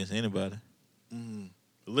own against anybody. Mm-hmm.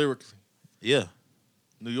 Lyrically. Yeah.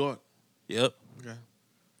 New York. Yep. Okay.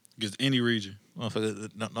 Against any region.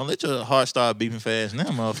 Motherfucker, don't let your heart start beating fast now,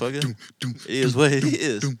 motherfucker. It is what it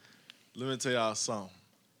is. Let me tell y'all something.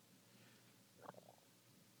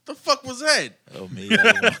 The fuck was that? Oh, me. God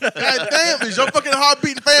damn, is your fucking heart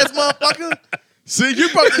beating fast, motherfucker? See, you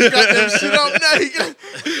fucking got that shit up now.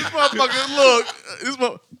 This motherfucker,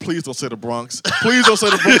 look. Please don't say the Bronx. Please don't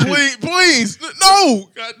say the Bronx. Please. No.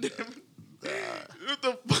 God damn it. What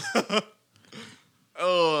the fuck?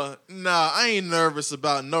 Nah, I ain't nervous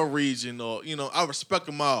about no region or, I respect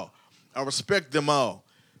them all. I respect them all.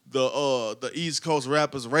 The East Coast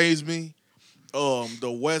rappers raised me.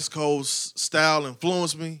 The West Coast style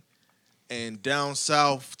influenced me. And down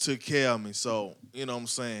south took care of me. So, you know what I'm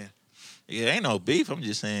saying? Yeah, ain't no beef. I'm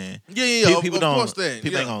just saying. Yeah. People of course that.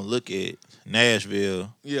 People ain't gonna look at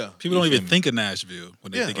Nashville. Yeah. People don't even think of Nashville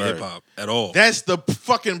when they think of hip hop at all. That's the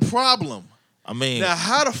fucking problem. I mean, now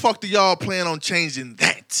how the fuck do y'all plan on changing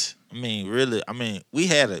that? I mean, really. I mean, we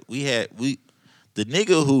the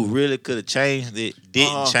nigga who really could have changed it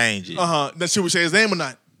didn't change it. Now should we say his name or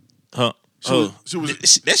not? Huh? She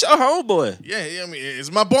was. That's your homeboy. Yeah. I mean,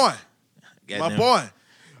 it's my boy. Goddamn. My boy.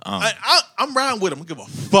 I'm riding with him. I don't give a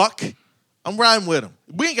fuck. I'm riding with him.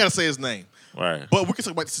 We ain't gotta say his name. Right. But we can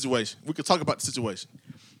talk about the situation.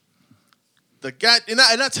 The guy, and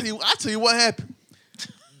I tell you what happened.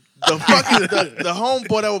 The fucking the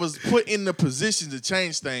homeboy that was put in the position to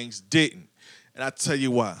change things didn't. And I tell you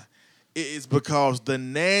why. It is because the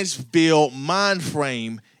Nashville mind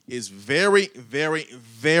frame is very, very,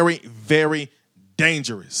 very, very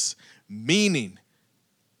dangerous. Meaning,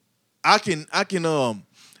 I can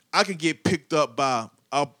get picked up by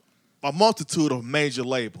a multitude of major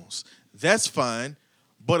labels. That's fine.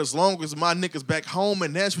 But as long as my niggas back home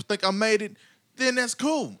in Nashville think I made it, then that's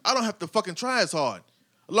cool. I don't have to fucking try as hard.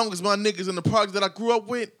 As long as my niggas in the parks that I grew up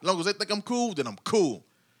with, as long as they think I'm cool, then I'm cool.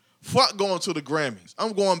 Fuck going to the Grammys.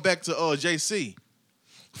 I'm going back to JC.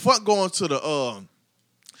 Fuck going to the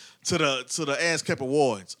ASCAP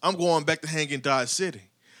Awards. I'm going back to hang in Dodge City.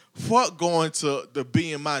 Fuck going to the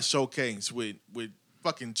BMI showcase with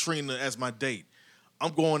fucking Trina as my date.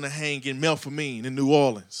 I'm going to hang in Melpomene in New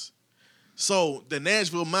Orleans. So the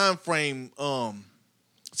Nashville mind frame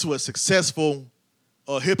to a successful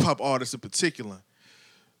hip hop artist in particular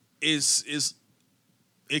is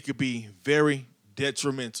it could be very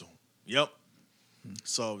detrimental. Yep.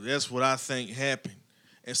 So that's what I think happened.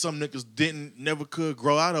 And some niggas never could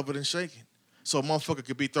grow out of it and shake it. So a motherfucker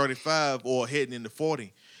could be 35 or heading into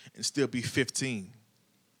 40 and still be 15.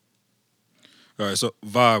 All right, so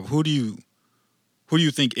Vibe, who do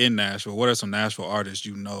you think in Nashville? What are some Nashville artists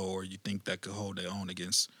you know or you think that could hold their own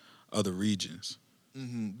against other regions?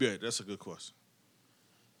 Mm-hmm. Yeah, that's a good question.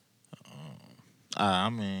 I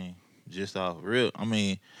mean, just off real. I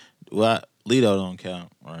mean, Lido don't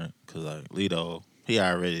count, right? Because like Lido, he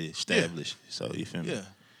already established. Yeah. So you feel me?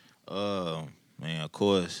 Yeah. Man, of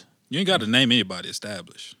course. You ain't got to name anybody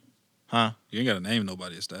established. Huh? You ain't got to name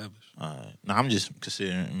nobody established. No, I'm just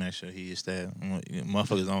considering make sure he established.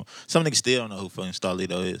 Motherfuckers don't. Some niggas still don't know who fucking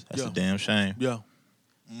Starlito is. That's a damn shame. Yeah.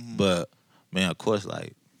 Mm-hmm. But man, of course,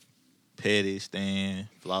 like Petty, Stan,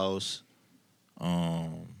 Floss,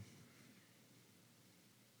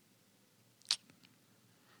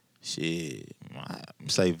 shit. I'm gonna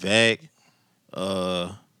say Vac.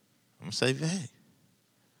 I'm gonna say Vac.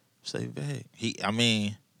 I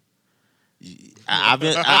mean, I've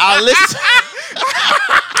been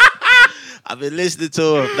listening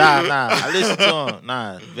to him. I listen to him.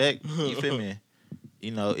 Vac, you feel me?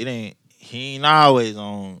 You know, he ain't always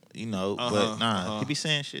on, but he be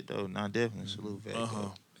saying shit though. Definitely salute Vac.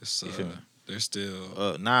 It's, you feel me? They're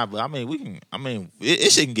still but I mean,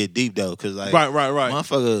 it shouldn't get deep though, cause like right.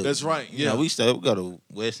 Motherfucker. That's right. Yeah. You know, we go to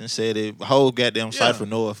Western City, whole goddamn Cypher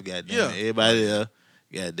North, goddamn it. Everybody there,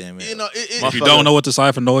 goddamn it. You know, if you don't know what the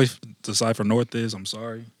Cypher North is, I'm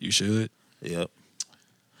sorry. You should. Yep.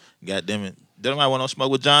 Goddamn it. They don't want no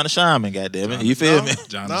smoke with John the Shaman, goddamn it. You feel me?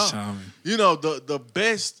 John the Shaman. You know, the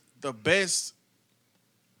best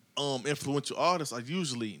influential artists are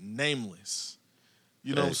usually nameless.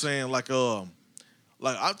 You know what I'm saying? Like two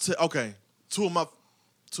of my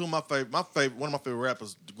favorite one of my favorite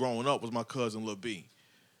rappers growing up was my cousin Lil B.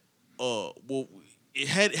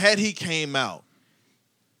 Had he came out,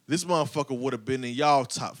 this motherfucker would have been in y'all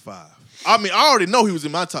top 5. I mean, I already know he was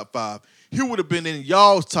in my top 5. He would have been in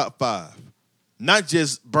y'all's top 5. Not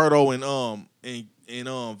just Berto and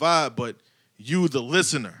Vibe, but you, the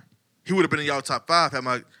listener. He would have been in y'all top 5 had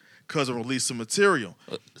my cousin released some material.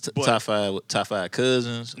 Top five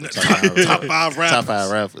cousins. Top 5 rappers. Top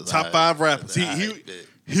 5 rappers. Top 5 rappers.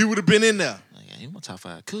 He would have been in there. he my top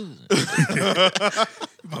 5 cousin.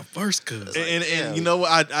 My first cousin. And you know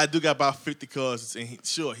what? I do got about 50 cousins, and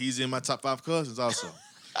he's in my top 5 cousins also.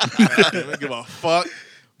 I don't give a fuck.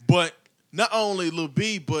 But not only Lil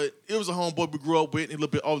B, but it was a homeboy we grew up with, a little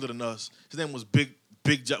bit older than us. His name was Big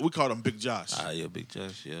Josh. We called him Big Josh. Ah, yeah, Big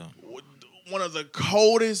Josh, yeah. One of the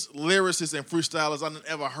coldest lyricists and freestylers I've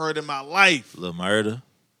ever heard in my life. Lil Murda.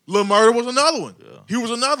 Lil Murda was another one. Yeah. He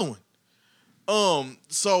was another one.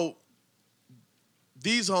 So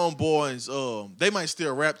these homeboys, they might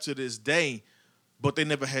still rap to this day, but they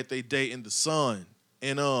never had their day in the sun.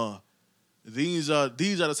 And these are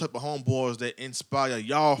the type of homeboys that inspire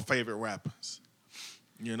y'all favorite rappers.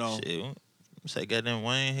 You know, Shit, say goddamn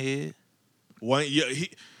Wayne Head.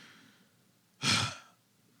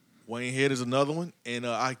 Wayne Head is another one, and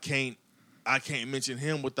I can't mention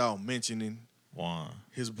him without mentioning Juan.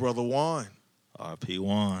 his brother Juan. R.P.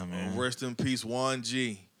 Juan, man. Rest in peace, Juan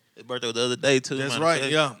G. His birthday was the other day too. That's right.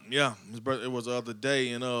 Yeah. His birthday was the other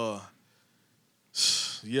day, and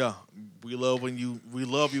yeah, we love you,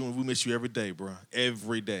 and we miss you every day, bro.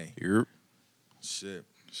 Every day. Yep. Shit.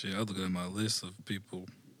 I was looking at my list of people,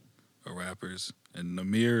 rappers, and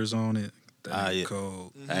Namir's on it. That yeah.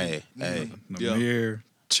 cold. Hey. Namir,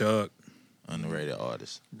 Chuck, Underrated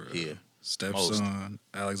artist. Bro. Yeah. Stepson,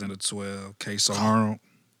 Alexander 12, Case Arnold.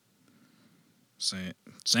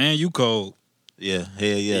 Saying you cold. Yeah.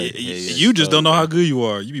 Hell yeah. You just don't know how good you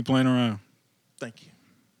are. You be playing around. Thank you.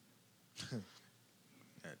 God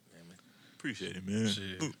damn it. Appreciate it, man.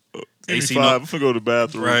 Shit. AC I'm finna go to the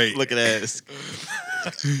bathroom. Right. Look at that.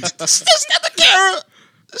 Stop the camera.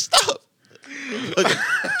 Stop.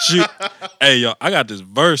 Shit. Hey, yo, I got this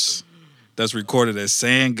verse that's recorded at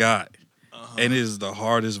San God. And it is the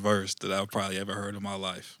hardest verse that I've probably ever heard in my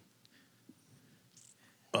life.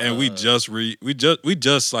 And we just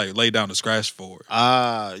like laid down the scratch for it.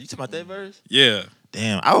 You talking about that verse? Yeah.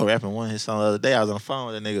 Damn, I was rapping one of his songs the other day. I was on the phone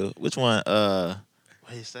with that nigga. Which one? What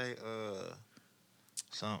he say?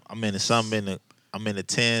 I'm in the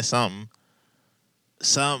 10 something.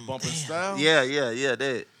 Something. Bumping style? Yeah,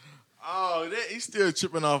 that. Oh, he's still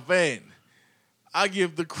tripping off Van. I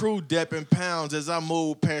give the crew dep in pounds as I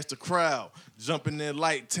move past the crowd. Jumping in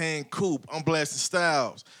light tan coupe, I'm blasting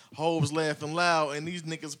styles. Hoes laughing loud, and these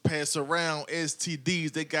niggas pass around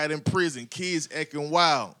STDs they got in prison. Kids acting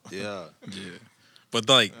wild. Yeah. But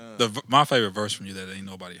like my favorite verse from you that ain't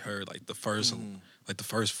nobody heard, like the first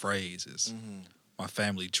phrase is my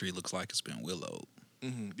family tree looks like it's been willowed.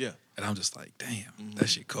 Yeah. And I'm just like, damn, that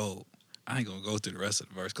shit cold. I ain't gonna go through the rest of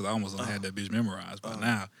the verse because I almost don't have that bitch memorized by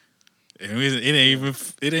now. And it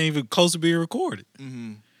ain't even close to being recorded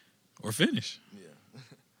or finished. Yeah.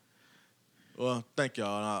 Well, thank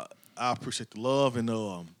y'all. I appreciate the love, and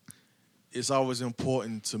it's always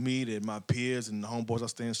important to me that my peers and the homeboys I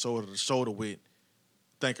stand shoulder to shoulder with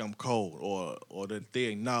think I'm cold, or that they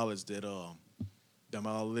acknowledge that that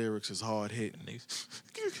my lyrics is hard hitting.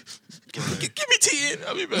 Give me 10.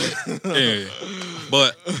 I'll be back. Yeah.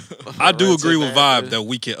 But I do agree with Vibe that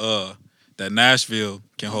we can that Nashville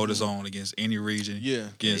can hold its own against any region. Yeah.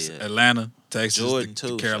 Against Atlanta, Texas, Jordan, the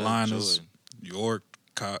too, Carolinas, New York,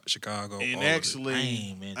 Chicago. And all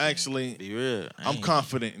actually, be real. I'm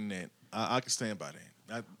confident in that. I can stand by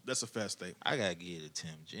that. That's a fair statement. I gotta give it to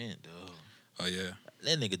Tim Gent, though. Oh yeah,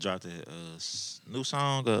 That nigga dropped a new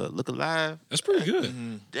song, Look Alive. that's pretty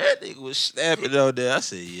good. That nigga was snapping on there. I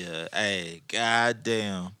said, yeah, hey,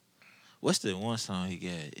 goddamn. What's the one song he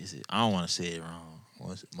got? Is it? I don't want to say it wrong.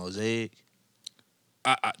 What's it? Mosaic?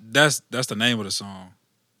 That's the name of the song,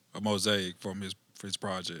 a Mosaic from his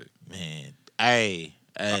project. Man, hey.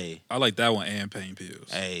 I like that one and Pain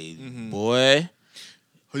Pills. Hey, boy.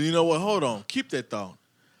 Well, you know what? Hold on. Keep that thought.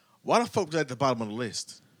 Why the fuck was that at the bottom of the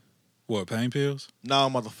list? What, Pain Pills? No,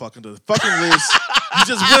 motherfucking the fucking list. You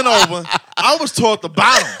just went over. I was toward the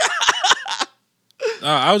bottom.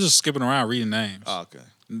 I was just skipping around reading names. Oh, okay.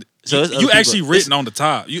 So you actually written on the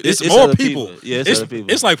top. It's more other people. Yeah, it's other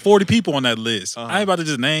people. It's like 40 people on that list. I ain't about to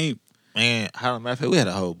just name. Man, how matter of fact, we had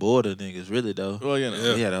a whole board of niggas, really, though. Well, you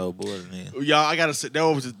know. We had a whole board of niggas. Y'all, I gotta say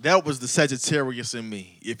that was the Sagittarius in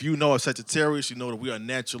me. If you know a Sagittarius, you know that we are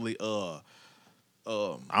naturally I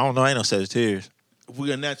don't know, ain't no Sagittarius.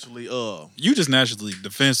 we are naturally You just naturally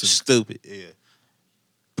defensive. Stupid. Yeah.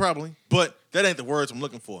 probably, but that ain't the words I'm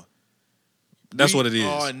looking for. That's what it is. We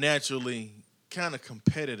are naturally kind of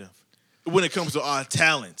competitive when it comes to our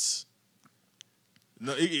talents.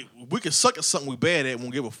 No, we can suck at something we bad at and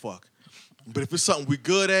won't give a fuck. But if it's something we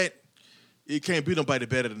good at, it can't be nobody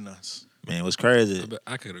better than us. Man, what's crazy?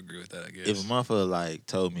 I could agree with that, I guess. If a motherfucker like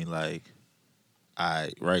told me like, all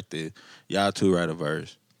right, right there, y'all two write a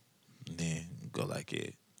verse, then go like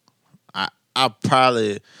it. I'd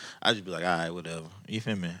just be like, all right, whatever. You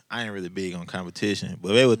feel me? I ain't really big on competition,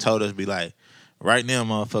 but they would told us be like, right now,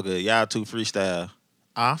 motherfucker, y'all two freestyle.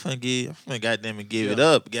 I'm finna goddamn it give it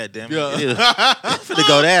up, goddamn it. Yeah. I'm finna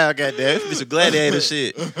go down, goddamn. It's some gladiator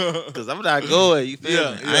shit. Cause I'm not going, you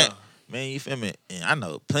feel me? Man, you feel me? And I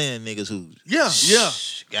know plenty of niggas who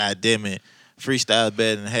goddamn it, freestyle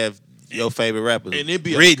better than have your favorite rapper. And it'd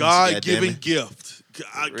be a God-given gift. Cause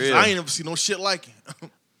I ain't never seen no shit like it.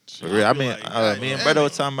 For real. I mean, me and Brother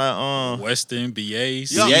was talking about Weston, BA,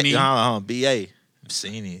 BA.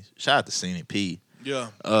 Cine. Shout out to Cine P. Yeah.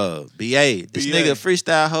 BA. This nigga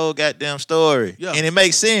freestyle whole goddamn story. Yeah. And it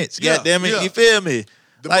makes sense. Goddamn it. You feel me?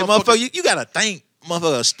 Like motherfucker, you gotta think,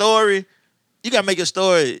 motherfucker, a story. You gotta make a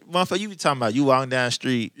story. Motherfucker, you be talking about you walking down the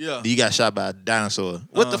street, you got shot by a dinosaur.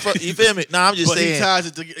 What the fuck? You feel me? Nah, I'm just saying. He ties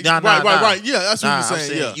it together. Right. Yeah, that's what you're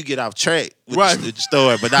saying. Yeah. You get off track with the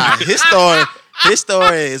story. But nah, his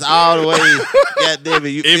story is all the way. Goddamn it,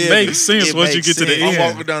 you feel me? It makes sense once you get to the end.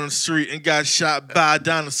 I'm walking down the street and got shot by a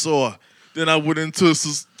dinosaur. Then I went into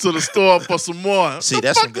the store for some more. See,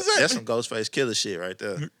 that's some Ghostface Killer shit right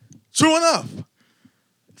there. True enough.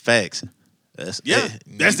 Facts. That's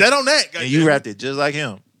that on that. And you rapped it just like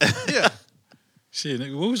him. Yeah. Shit,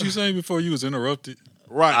 nigga, what was you saying before you was interrupted?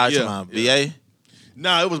 Right. BA.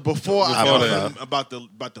 Nah, it was before I told about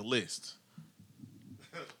the list.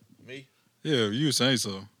 Me? Yeah, you were saying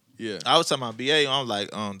so. Yeah. I was talking about BA on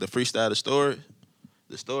like the freestyle the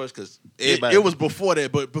stories, because everybody. It was before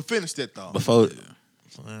that, but finish that though. Before.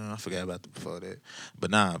 I forgot about before that.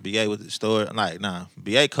 But nah, BA with the story. Like, nah,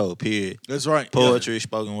 BA code, period. That's right. Poetry,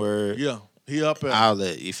 spoken word. Yeah. He up there. All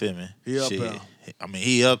that, you feel me? He up there. I mean,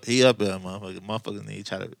 he up there, motherfucker. Motherfuckers need to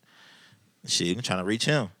try to. Shit, I'm trying to reach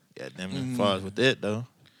him. Goddamn it. As far as with that, though.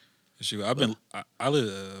 Shoot, I've been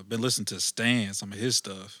listening to Stan, some of his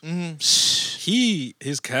stuff. Mm-hmm.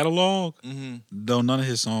 His catalog, though none of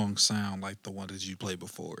his songs sound like the one that you played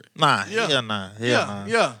before it. Nah.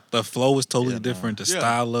 The flow is totally different. The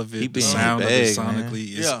style of it, the sound of it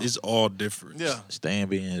sonically, it's all different. Yeah. Stan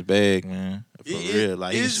be in his bag, man. For real,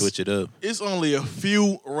 like he switch it up. It's only a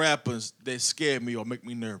few rappers that scare me or make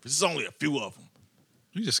me nervous. It's only a few of them.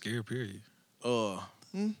 You just scared, period. Well,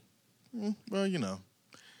 you know.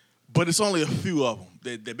 But it's only a few of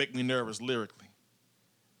them that make me nervous lyrically.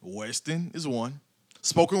 Weston is one.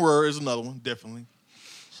 Spoken Word is another one, definitely.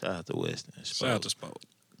 Shout out to Weston. Shout out to Spoke.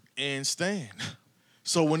 And Stan.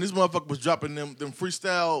 So when this motherfucker was dropping them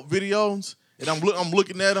freestyle videos, and I'm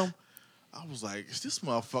looking at them, I was like, is this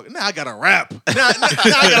motherfucker? Now I gotta rap. Now I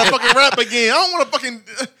gotta fucking rap again. I don't want to fucking,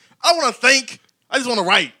 I want to think. I just want to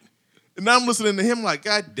write. And now I'm listening to him like,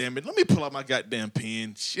 God damn it, let me pull out my goddamn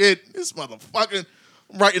pen. Shit, this motherfucker.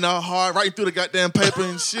 I'm writing out hard, writing through the goddamn paper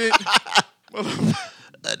and shit.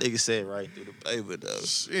 That nigga said right through the paper though.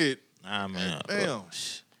 Shit. Nah, man. Damn.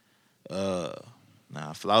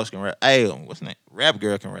 Floss can rap. Hey, what's her name? Rap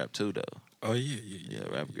Girl can rap too though. Oh yeah.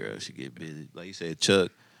 Rap Girl, she get busy. Like you said,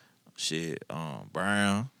 Chuck. Shit,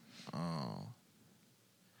 Brown. Man,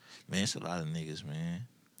 it's a lot of niggas, man.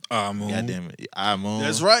 Moon. Goddamn it. Moon.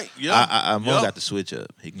 That's right. Yeah. Moon got the switch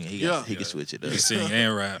up. He can switch it up. He can sing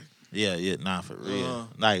and rap. Yeah, nah, for real.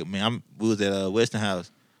 Like, man, we was at Weston House.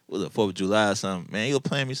 It was a 4th of July or something. Man, he was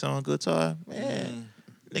playing me some guitar. Man,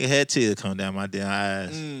 nigga had tears come down my damn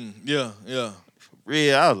eyes. Yeah. For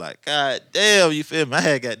real, I was like, God damn, you feel me? I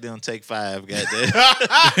had goddamn Take 5, goddamn.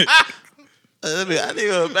 I need to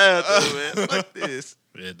go to the bathroom, man. Fuck this.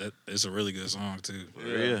 Yeah, it's a really good song too. For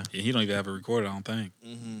real. Yeah, he don't even have it recorded, I don't think.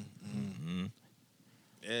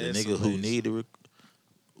 Yeah, the nigga who need to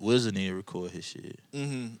Wizard need to record his shit.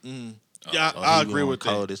 Yeah, I agree with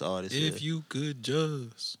that. This artist if you could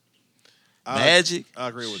just Magic. I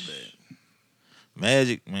agree with that.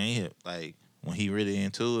 Magic, man, like when he really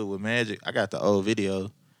into it with Magic, I got the old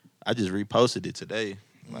video. I just reposted it today.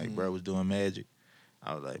 Like, bro was doing Magic.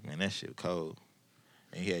 I was like, man, that shit cold.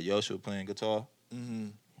 And he had Yoshua playing guitar.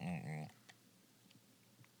 Man,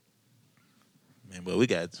 but we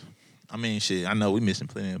got, shit, I know we missing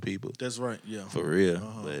plenty of people. That's right, yeah. For real.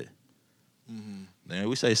 But, then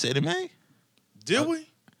we say City Man? Did we?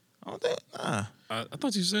 I don't think, nah. I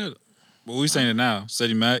thought you said, well, we saying it now.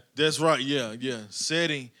 Ceddy Mac. That's right, yeah.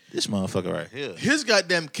 Ceddy. This motherfucker right here. His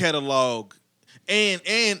goddamn catalog, and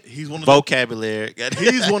he's one of vocabulary.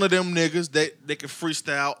 He's one of them niggas that can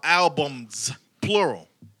freestyle albums, plural.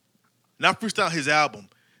 Not freestyle his album.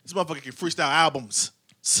 This motherfucker can freestyle albums.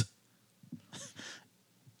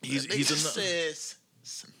 He's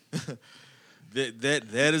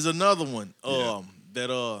that is another one.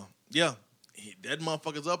 That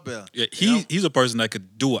motherfucker's up there. Yeah, he's a person that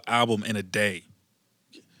could do an album in a day.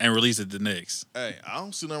 and release it the next. Hey, I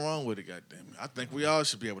don't see nothing wrong with it, goddamn it. I think we all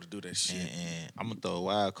should be able to do that shit. And I'm gonna throw a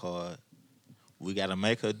wild card. We gotta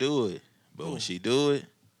make her do it. But when she do it,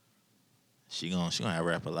 she gonna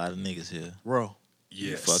rap a lot of niggas here. Bro.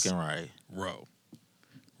 You Yes. fucking right. Bro.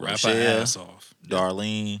 Rap Rochelle, her ass off.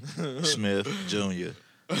 Darlene Smith Jr.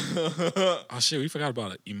 Oh shit, we forgot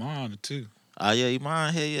about it. Iman too. Oh yeah,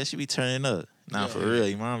 Iman, hell yeah, she be turning up. Nah, for real,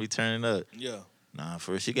 Iman be turning up. Yeah. Nah,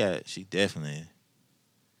 for real, she definitely,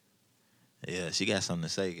 yeah, she got something to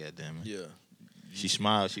say, goddamn it. Yeah. She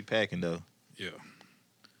smiled, she packing though. Yeah.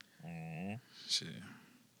 Shit.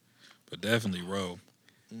 But definitely Ro.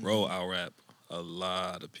 Ro out rap a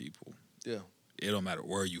lot of people. Yeah. It don't matter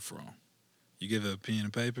where you from. You give her a pen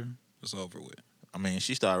and paper, it's over with. I mean,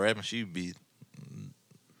 she started rapping, she'd be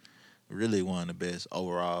really one of the best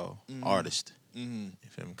overall artists. Mm-hmm. You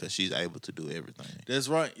feel me? Because she's able to do everything. That's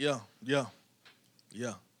right. Yeah. Yeah.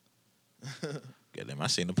 Yeah. Goddamn, I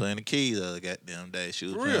seen her playing the keys the other goddamn day. She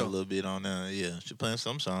was For playing real? a little bit on there. Yeah, she playing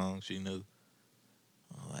some songs she knew.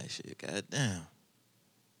 I'm like, shit, goddamn.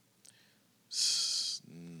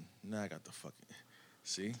 Now I got the fucking.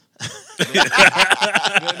 See?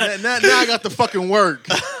 now I got the fucking work.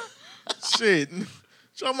 Shit.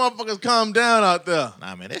 Y'all motherfuckers calm down out there.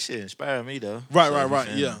 Nah, man, that shit inspired me though. Right, So, right, you right.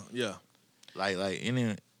 feel me? Yeah, yeah. Like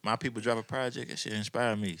any my people drop a project, that shit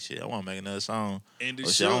inspired me. Shit, I want to make another song. And it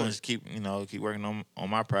Or shit, I want should. to keep working on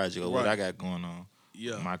my project or what Right. I got going on.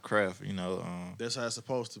 Yeah. My craft, That's how it's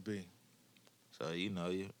supposed to be. So I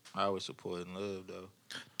always support and love though.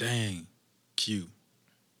 Dang. Q.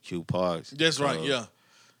 Q Parks. That's right. Cole. Yeah.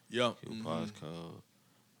 Yeah. Q Parks Cole.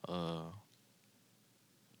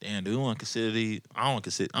 Damn, do we want to consider these? I don't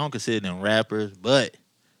consider them rappers, but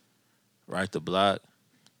Right the Block,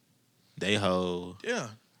 they whole Yeah.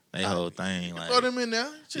 whole thing like Throw them in there.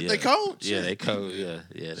 Shit, yeah. they cold. Yeah, Shit. they cold. Yeah,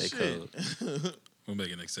 they Shit. cold. We'll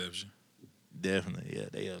make an exception. Definitely, yeah,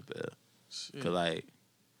 they up there. Shit. Cause like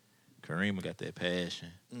Karima got that passion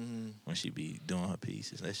Mm-hmm. when she be doing her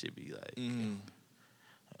pieces. That shit be like, Mm-hmm.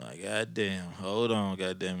 like goddamn, hold on,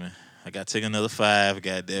 goddamn it. I got to take another 5,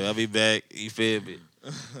 goddamn. I'll be back. You feel me?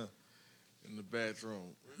 In the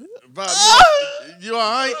bathroom. Bob, you all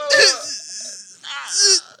right?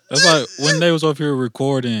 That's like when they was over here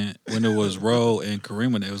recording, when it was Ro and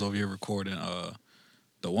Kareem, when they was over here recording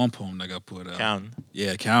the one poem that got put out. Counting.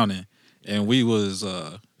 Yeah, counting. And we was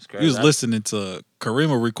crazy. listening to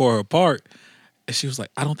Karima record her part, and she was like,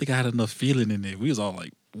 I don't think I had enough feeling in it. We was all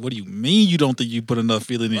like, what do you mean you don't think you put enough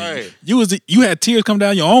feeling in it? Right. You had tears come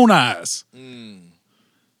down your own eyes. Man,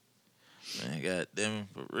 goddamn it,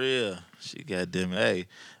 for real. She goddamn it.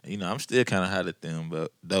 Hey, I'm still kind of hot at them,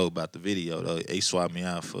 but though about the video though, they swapped me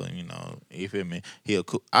out for you feel me? He'll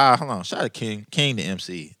cool. Hold on, shout out King the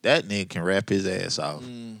MC. That nigga can rap his ass off.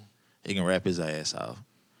 He can rap his ass off.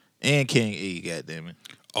 And King E, goddamn it,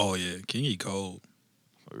 Oh yeah, King E cold.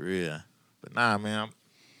 for real. But nah, man,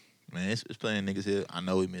 it's plenty of niggas here. I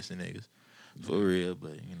know we missing niggas, for real.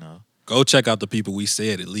 But Go check out the people we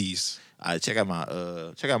said at least. I check out my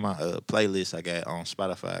playlist I got on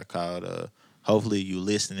Spotify called Hopefully You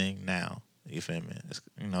Listening Now. You feel me? It's,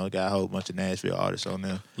 it got a whole bunch of Nashville artists on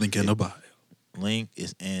there. Link in the bio. Link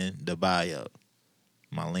is in the bio.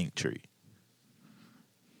 My link tree.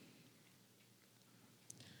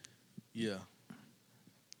 Yeah.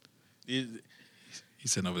 He's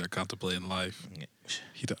sitting over there contemplating life.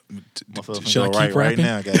 He Motherfucker should I finna go keep right rapping?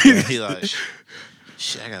 now. Goddamn. He like,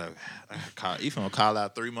 shit, I gotta call. You finna call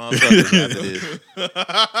out 3 motherfuckers after this.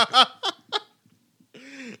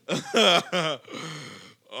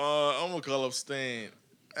 I'm gonna call up Stan.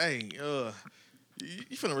 Hey, you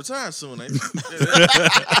finna retire soon, ain't you?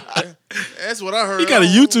 That's what I heard. He got a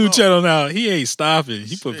I don't YouTube know. channel now. He ain't stopping.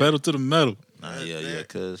 He put Shit. pedal to the metal. Nah, yeah,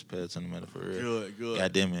 cuz pedal to the metal for real. Good.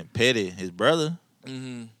 Goddamn it, Petty, his brother.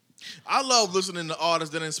 Mm-hmm. I love listening to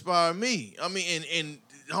artists that inspire me. I mean, and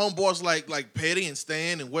homeboys like Petty and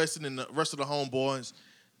Stan and Weston and the rest of the homeboys,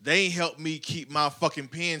 they ain't helped me keep my fucking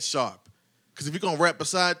pen sharp. Because if you're going to rap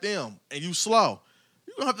beside them and you slow,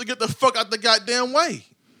 you're going to have to get the fuck out the goddamn way.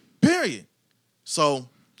 Period. So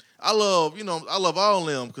I love all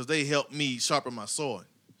of them because they helped me sharpen my sword.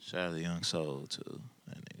 Shout out to Young Soul too.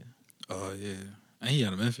 That nigga. Oh yeah. And he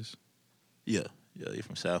out of Memphis. Yeah, he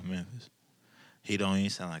from South Memphis. He don't even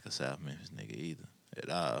sound like a South Memphis nigga either at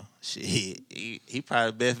all. Shit, he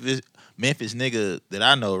probably best Memphis nigga that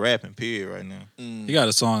I know rapping. Period. Right now. He got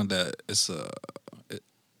a song that it's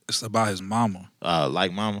about his mama.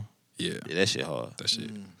 Like Mama. Yeah. Yeah, that shit hard. That shit.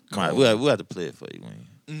 Right, we'll have to play it for you. When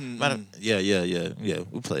Mm-hmm. Yeah.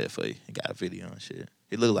 We'll play it for you. He got a video and shit.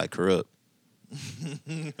 He look like Corrupt.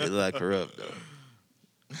 He look like Corrupt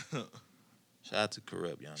though. Shout out to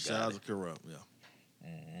Corrupt Young Shout out Gotti. to Corrupt, yeah.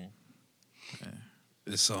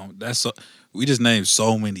 We just named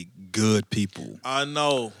so many good people. I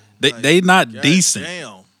know. They not God decent.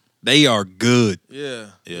 Damn. They are good. Yeah.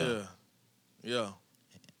 Yeah. Yeah.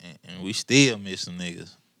 And we still miss some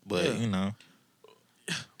niggas. But, Yeah. you know.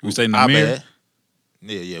 We say Our Namir. bad.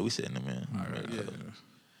 Yeah, we said Namir. Yeah.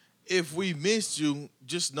 If we missed you,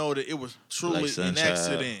 just know that it was truly Like an Sunshine.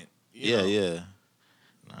 accident. You know? Yeah.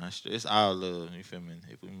 Nah, it's all love. You feel me?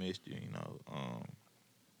 If we missed you, you know,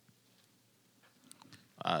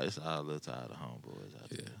 it's all love to all the homeboys out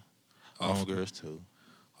there. Homegirls too.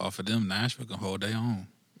 Off of them, Nashville can hold their own.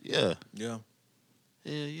 Yeah. Yeah.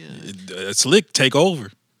 Slick take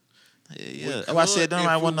over. Yeah. I said, don't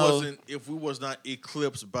I want to if we was not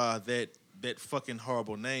eclipsed by that fucking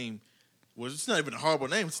horrible name, it's not even a horrible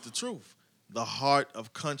name, it's the truth. The heart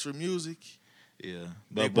of country music. Yeah.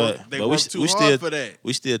 They But worked too we hard still for that.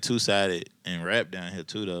 we still two-sided in rap down here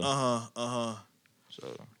too though.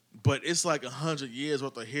 So But it's like 100 years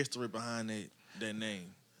worth of history behind that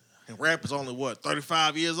name. And rap is only what,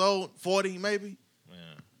 35 years old? 40 maybe? yeah.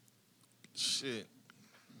 Shit.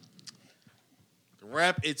 The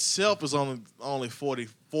rap itself is only 40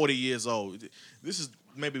 years old. This is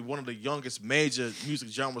maybe one of the youngest major music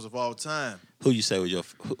genres of all time. Who you say was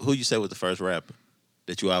the first rapper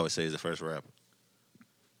that you always say is the first rapper?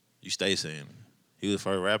 You stay saying it. He was the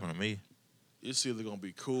first rapper to me. It's either gonna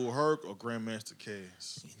be Kool Herc or Grandmaster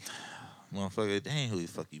Caz. Motherfucker, that ain't who the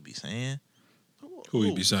fuck you be saying. Who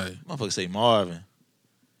you be saying? Motherfucker say Marvin.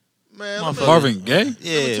 Man, Motherfucker. Marvin Gaye?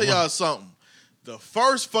 Yeah. let me tell y'all something. The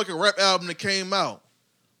first fucking rap album that came out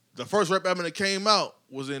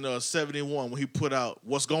was in 71 when he put out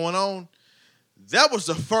What's Going On. That was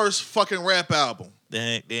the first fucking rap album.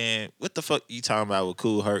 Then what the fuck you talking about with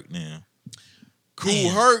Kool Herc now? Kool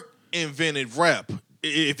Herc invented rap,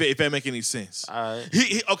 if that make any sense. All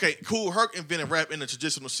right. Okay, Kool Herc invented rap in the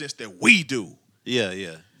traditional sense that we do.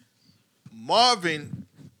 Yeah. Marvin,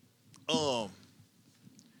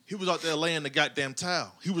 he was out there laying the goddamn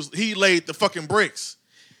tile. He laid the fucking bricks.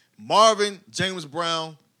 Marvin, James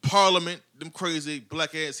Brown, Parliament, them crazy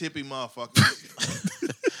black ass hippie motherfuckers.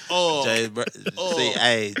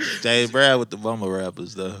 James Brown with the bumble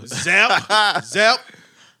rappers though. Zap, Zap.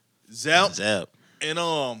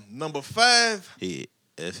 and number 5. He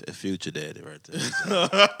a future daddy right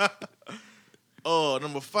there.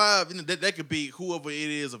 Number 5, that could be whoever it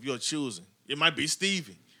is of your choosing. It might be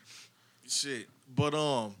Stevie. Shit. But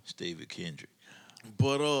Stevie Kendrick.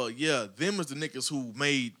 yeah, them is the niggas who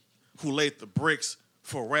laid the bricks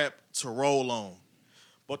for rap to roll on.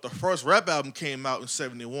 But the first rap album came out in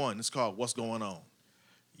 71. It's called What's Going On.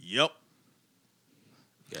 Yep.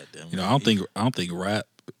 Goddamn. I don't think rap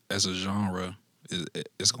as a genre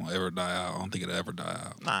is gonna ever die out. I don't think it'll ever die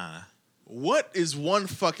out. Nah. What is one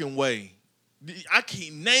fucking way? I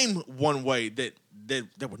can't name one way that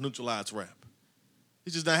would neutralize rap.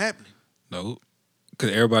 It's just not happening. No,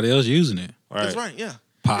 because everybody else using it. Right. That's right, yeah.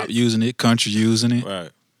 Pop using it, country using it. Right.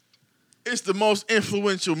 It's the most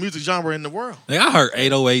influential music genre in the world. Like I heard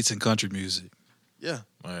 808s in country music. Yeah.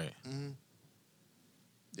 Right.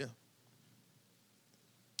 Yeah.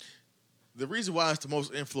 The reason why it's the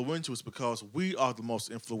most influential is because we are the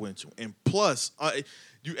most influential. And plus,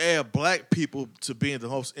 you add black people to being the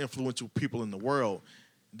most influential people in the world,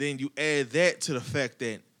 then you add that to the fact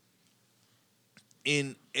that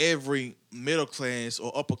in every middle class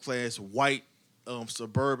or upper class white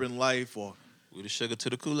suburban life, or We the sugar to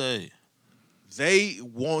the Kool-Aid. they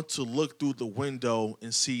want to look through the window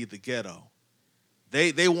and see the ghetto.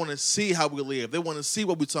 They want to see how we live. They want to see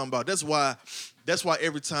what we're talking about. That's why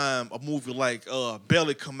every time a movie like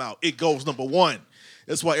Belly come out, it goes number 1.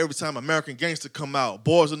 That's why every time American Gangster come out,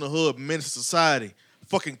 Boys in the Hood, Menace to Society,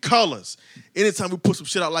 fucking Colors. Anytime we put some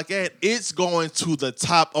shit out like that, it's going to the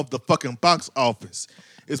top of the fucking box office.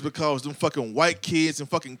 It's because them fucking white kids in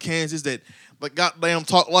fucking Kansas that like goddamn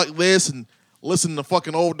talk like this and listen to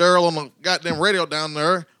fucking old Daryl on the goddamn radio down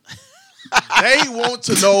there. They want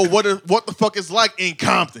to know what the fuck it's like in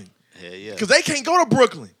Compton. Hell yeah. Because they can't go to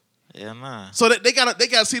Brooklyn. Yeah, nah. So they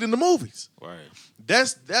gotta see it in the movies. Right.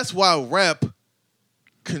 That's why rap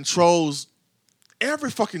controls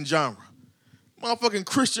every fucking genre. Motherfucking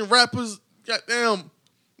Christian rappers, goddamn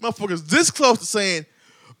motherfuckers this close to saying,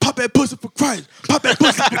 pop that pussy for Christ. Pop that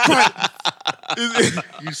pussy for Christ.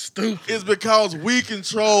 You stupid. It's because we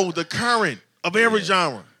control the current of every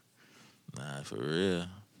genre. Nah, for real.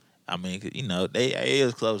 I mean, they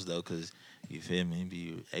is close though, cause you feel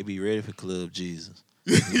me? They be ready for Club Jesus.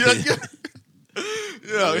 Yeah.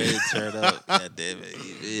 Ready to turn up. God damn it.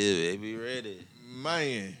 You feel me? They be ready.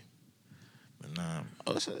 Man. But nah.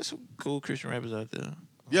 Oh, there's some cool Christian rappers out there.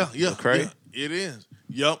 Yeah, Lecrae? yeah, it is.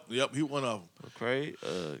 Yep, he one of them. Lecrae,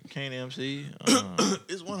 Kane MC,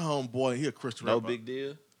 It's one homeboy. He a Christian No rapper. Big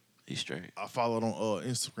Deal. He's straight. I followed on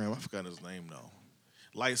Instagram. I forgot his name though.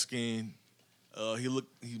 Light skin.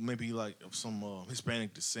 He maybe like of some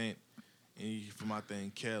Hispanic descent, and he from I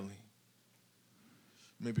think Cali.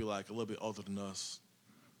 Maybe like a little bit older than us.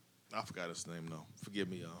 I forgot his name though. Forgive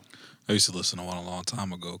me, y'all. I used to listen to one a long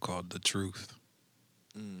time ago called The Truth.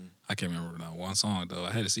 I can't remember not one song though.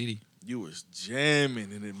 I had a CD. You was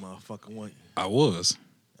jamming in it, motherfucker, wasn't you? I was.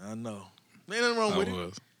 I know. Ain't nothing wrong with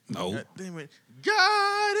it. No. God damn it.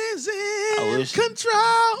 God is I in wish-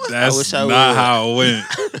 control. That's wish I not would. how it went.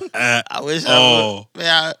 I wish I Oh. would.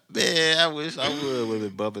 Man, I wish I would with a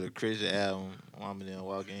bumping a Christian album. Woman didn't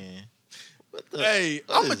walk in. What the? Hey,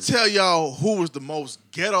 what I'm gonna is- tell y'all who was the most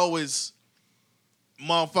ghettoest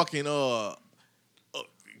motherfucking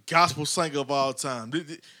gospel singer of all time.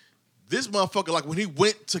 This motherfucker, like when he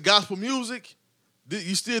went to gospel music,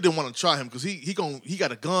 you still didn't want to try him because he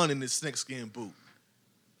got a gun in his snakeskin boot.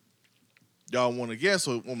 Y'all want to guess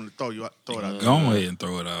or want me to throw it out? Go ahead and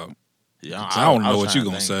throw it out. Yeah, I don't know was what you trying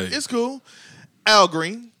gonna to say. think. It's cool. Al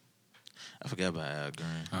Green. I forgot about Al Green.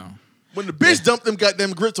 Oh. When the bitch dumped them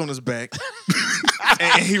goddamn grits on his back,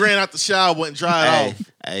 and he ran out the shower and dried off,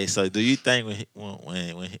 Hey, so do you think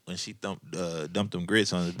when she dumped them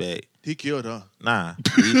grits on his back? he killed her. Nah.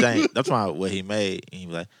 Do you think that's why what he made? And he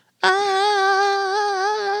was like,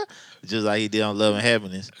 ah, just like he did on Love and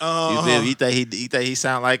Happiness. You feel me? You think he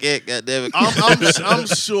sound like it? Goddamn it. I'm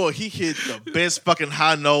sure he hit the best fucking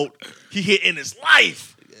high note he hit in his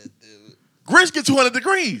life. Grits get 200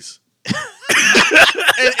 degrees,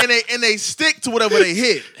 and they stick to whatever they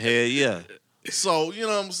hit. Hell yeah. So you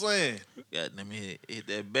know what I'm saying, Goddamn it, hit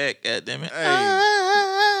that back. Goddamn it. Hey.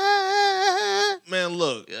 man.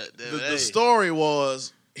 Look, the story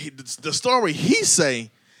was the story he say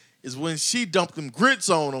is when she dumped them grits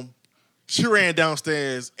on him, she ran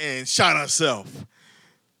downstairs and shot herself.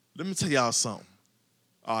 Let me tell y'all something.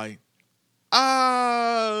 All right,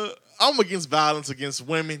 I'm against violence against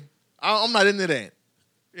women. I'm not into that.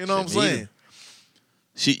 You know what I'm Shit, me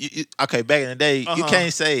saying? Okay, back in the day, you Uh-huh.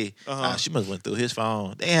 can't say Uh-huh. she must went through his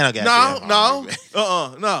phone. They ain't got No.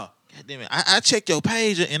 God damn it. I checked your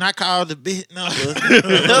page and I called the bitch number.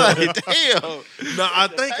 Like, damn. No,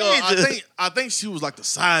 I think she was like the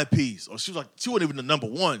side piece, or she wasn't even the number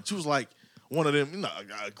one. She was like one of them, you know,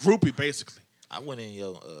 a groupie basically. I went in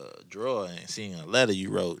your drawer and seen a letter you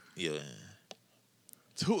wrote. Yeah.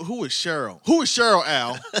 Who is Cheryl? Who is Cheryl,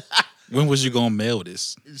 Al? When was you gonna mail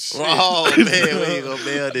this? Shit. Oh man, we ain't gonna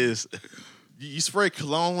mail this. You spray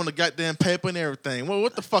cologne on the goddamn paper and everything.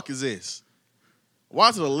 What the fuck is this? Why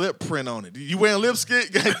is it a lip print on it? You wearing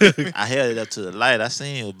lipstick? Goddamn. I held it up to the light. I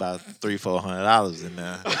seen about $300-400 in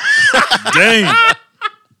there. Dang.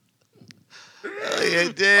 Oh yeah,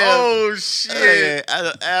 damn. Oh shit!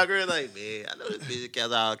 Al Green like, man, I know this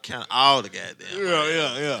bitch count all the goddamn.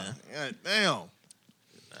 Yeah. God damn.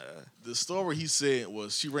 The story he said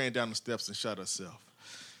was she ran down the steps and shot herself.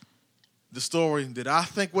 The story that I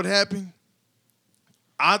think would happen,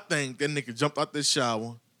 I think that nigga jumped out the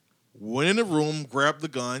shower, went in the room, grabbed the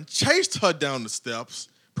gun, chased her down the steps,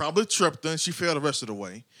 probably tripped her, and she fell the rest of the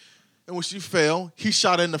way. And when she fell, he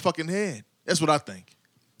shot her in the fucking head. That's what I think.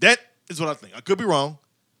 That is what I think. I could be wrong,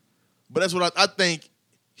 but that's what I think.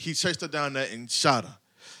 He chased her down there and shot her.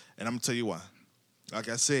 And I'm going to tell you why. Like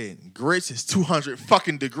I said, grits is 200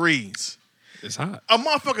 fucking degrees. It's hot. A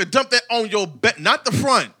motherfucker dumped that on your back, not the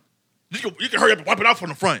front. You can hurry up and wipe it off from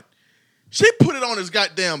the front. She put it on his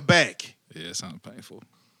goddamn back. Yeah, it sounds painful.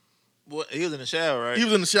 Well, he was in the shower, right? He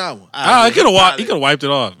was in the shower. He could have wiped it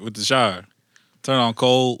off with the shower. Turn it on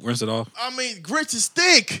cold, rinse it off. I mean, grits is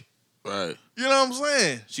thick. Right. You know what I'm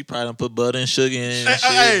saying? She probably done put butter and sugar in and shit.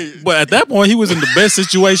 Hey, But at that point, he was in the best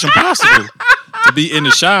situation possible to be in the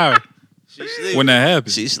shower She slick. when that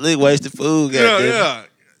happened. She slick wasted food. yeah, Goddamn. yeah.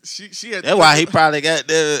 She had. That's why he probably got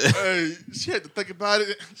the. Hey, she had to think about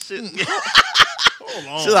it. Shit. Hold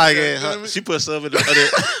on. She like You know it. what I mean? She put some in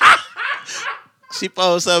the. She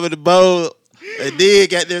poured some in the bowl and then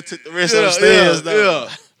got there, took the rest upstairs. Yeah.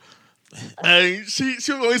 Hey, she was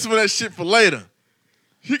gonna eat some of that shit for later.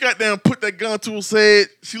 He got down, put that gun to his head.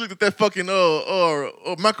 She looked at that fucking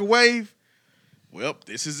microwave. Well,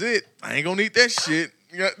 this is it. I ain't gonna eat that shit.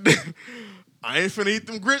 I ain't finna eat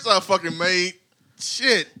them grits I fucking made.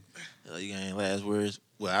 Shit. Oh, you got any last words?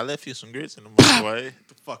 Well, I left you some grits in the microwave.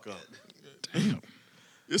 The fuck up. Damn.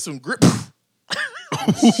 There's some grit.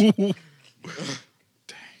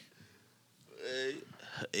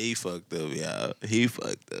 He fucked up, y'all. He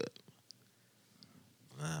fucked up.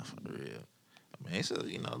 Nah, for real. Man, it's a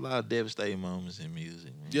a lot of devastating moments in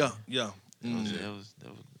music, man. Yeah.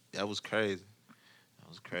 That was crazy. That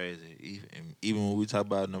was crazy. Even when we talk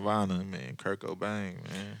about Nirvana, man, Kurt Cobain,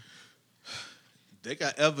 man. They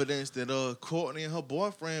got evidence that Courtney and her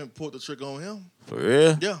boyfriend pulled the trick on him. For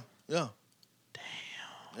real? Yeah. Damn.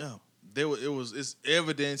 Yeah. It's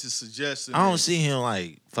evidence is suggesting I don't see him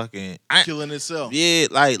like fucking killing himself. Yeah,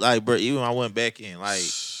 like bro, even when I went back in,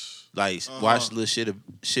 watched a little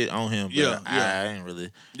shit on him, but Yeah. I ain't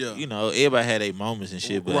really Yeah. everybody had their moments and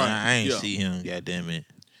shit, but Right, I ain't yeah. see him, goddamn it.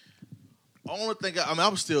 Only thing I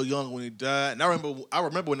was still young when he died, and I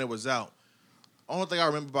remember when it was out. Only thing I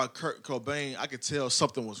remember about Kurt Cobain, I could tell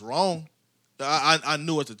something was wrong. I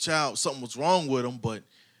knew as a child something was wrong with him, but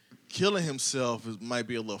killing himself might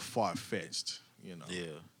be a little far fetched. Yeah.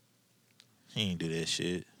 He ain't do that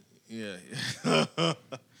shit. Yeah.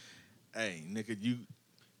 Hey, nigga,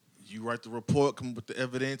 you write the report, come up with the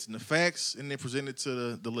evidence and the facts, and then present it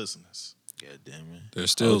to the listeners. God damn it.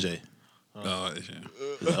 There's still OJ. Oh,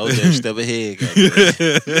 yeah. OJ step ahead,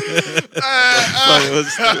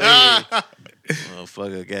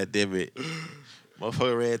 Motherfucker, goddamn it.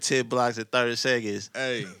 Motherfucker ran 10 blocks in 30 seconds.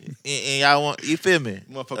 Hey, And y'all you feel me?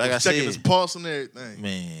 motherfucker Like I was checking said, his pulse and everything.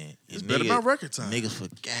 man. It's better than my record time. Niggas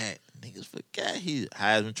forgot he's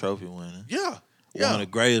Heisman Trophy winner. Yeah. One of the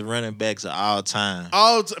greatest running backs of all time.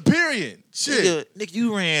 Period. Shit. Nigga,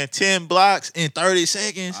 you ran 10 blocks in 30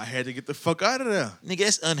 seconds. I had to get the fuck out of there. Nigga,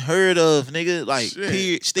 that's unheard of, nigga. Like, Shit.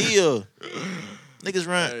 period. Still. Niggas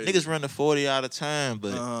Hey. run the 40 all the time,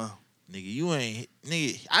 but nigga, you ain't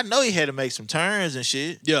nigga. I know he had to make some turns and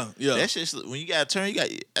shit. Yeah. That's just when you got to turn,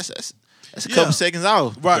 that's a Yeah. couple seconds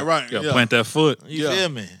off. Right. You gotta Yeah. plant that foot. You Yeah. feel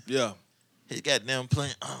me? Yeah. His goddamn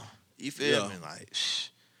playing. You feel Yeah. me? Like,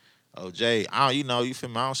 OJ, you feel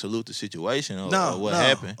me? I don't salute the situation or what No.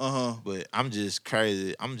 happened. Uh-huh. But I'm just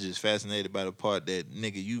crazy. I'm just fascinated by the part that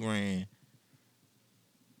nigga, you ran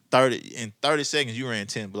 30 seconds. You ran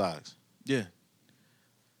 10 blocks, Yeah.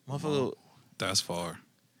 motherfucker. That's far.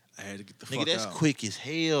 I had to get the Nigga, fuck that's out. got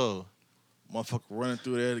hell. Motherfucker running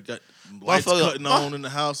through there, got lights Motherfucker- cutting on in the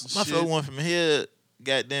house and shit. Motherfucker went from here,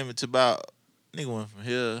 goddamn it, to about nigga went from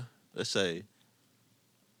here. Let's say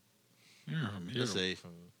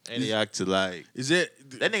from Antioch to like Is that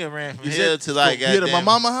that nigga ran from is here that to like from here to my goddamn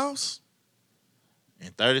mama house?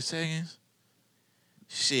 in 30 seconds.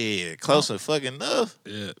 Shit, close to fucking enough.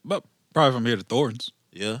 Yeah, but probably from here to Thornton's.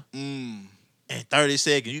 Yeah. Mm. In 30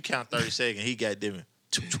 seconds, you count 30 seconds, he goddamn it.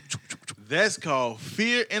 That's called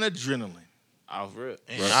fear and adrenaline. Off real.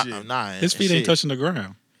 Shit. His feet ain't touching the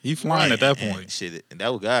ground. He flying at that point. Shit, and that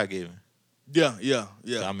was God given. Yeah.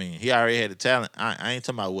 So, I mean, he already had the talent. I ain't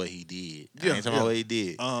talking about what he did. I ain't talking about what he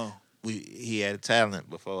did. He had a talent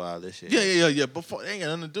before all this shit. Yeah. Before, it ain't got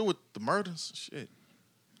nothing to do with the murders. Shit.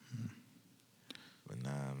 But nah,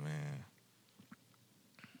 man.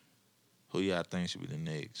 Who y'all think should be the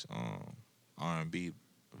next R&B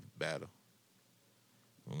battle?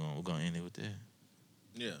 We're gonna end it with that.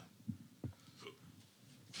 Yeah.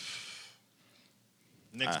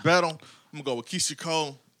 Next battle, I'm gonna go with Keisha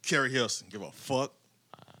Cole, Carrie Hilson. Give a fuck.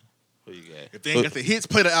 Who you got? If they ain't got the hits,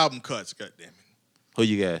 play the album cuts. God damn it. Who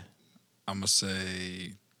you got? I'm gonna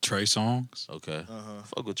say Trey Songz Okay.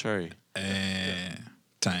 Fuck with Trey. and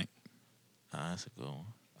Tank That's a good one.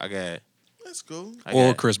 I got. That's cool.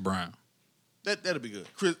 or Chris Brown. That'll be good.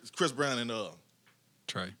 Chris Brown and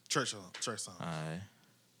Trey. Trey Songz. All right.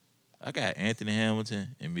 I got Anthony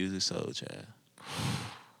Hamilton and Music Soul Child.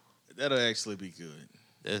 That'll actually be good.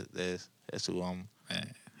 That's who I'm.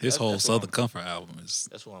 Man, his whole Southern Comfort album is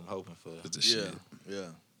That's what I'm hoping for. the shit. Yeah.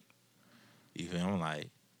 You feel? I'm like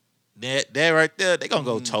that right there. They gonna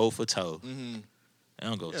go toe for toe. Mm-hmm. They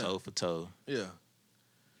gonna go Yeah. toe for toe. Yeah.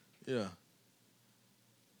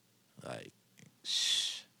 Like,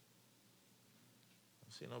 shh.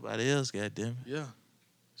 Don't see nobody else. Goddamn it. Yeah.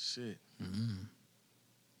 Shit. Mm-hmm.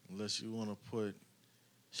 Unless you want to put.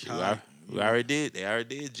 Shit, we already did. They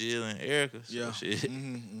already did Jill and Erica. So Yeah. Shit.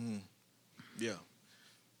 Mm-hmm. Yeah.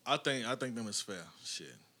 I think them is fair.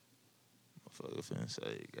 Shit. Motherfucker finna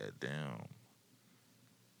say, goddamn,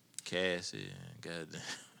 Cassie, and goddamn,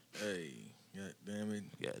 Hey. God damn it.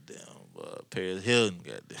 goddamn, Paris Hilton,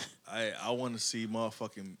 goddamn. I want to see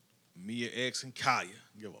motherfucking Mia X and Kaya.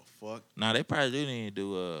 Give a fuck. Nah, they probably do need to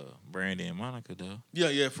do Brandy and Monica though.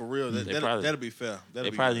 Yeah, for real. That'll be fair.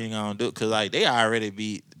 They probably ain't gonna do it because like they already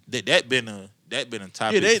be that been a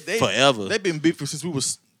topic they forever. They've been beefing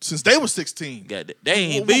since they was 16. They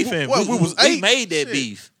ain't beefing. We We made that Shit.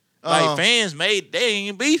 beef. Uh-huh. Like fans made, they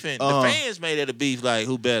ain't beefing. Uh-huh. The fans made that a beef. Like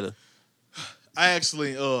who better? I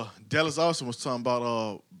actually, Dallas Austin was talking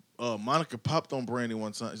about Monica popped on Brandy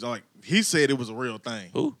one time. It's like he said it was a real thing.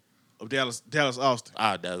 Who? Of Dallas Austin.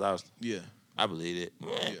 Ah, Dallas Austin. Yeah. I believe it.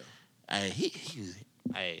 Man. Yeah.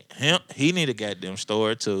 Hey, he need a goddamn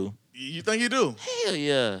story too. You think he do? Hell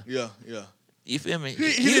yeah. Yeah. You feel me?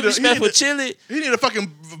 He He need a- respectful he need a- Chili. He need a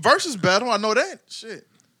fucking versus battle. I know that. Shit.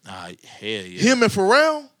 Nah, hell yeah. Him and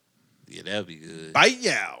Pharrell. Yeah, that'd be good. Bite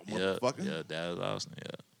y'all, Yeah, motherfucker. yeah, Dallas Austin.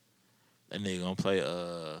 Yeah, that nigga gonna play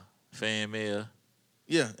fan mail.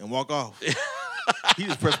 Yeah, and walk off. He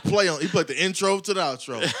just pressed play on. He put the intro to the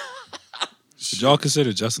outro. Would y'all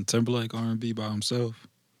consider Justin Timberlake R&B by himself?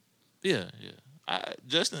 Yeah.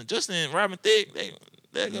 Justin, and Robin Thicke,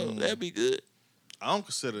 that'd be good. I don't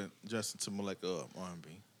consider Justin Timberlake R&B.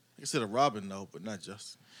 I consider Robin though, but not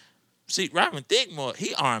Justin. See, Robin Thicke more,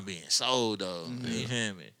 he R&B and soul though. You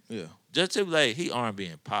hear me? Yeah. Justin Timberlake, he R&B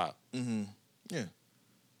and pop. Mm-hmm. Yeah.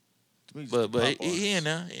 To me, But pop he in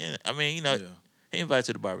there. I mean, you know, Yeah. he invited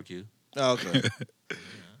to the barbecue. Oh, okay.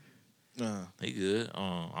 He good.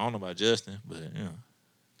 I don't know about Justin, but you know.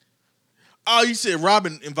 Oh, you said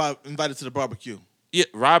Robin invited to the barbecue. Yeah,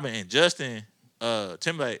 Robin and Justin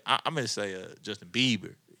Timberlake. I'm gonna say Justin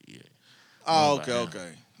Bieber. Yeah. Oh, Right now.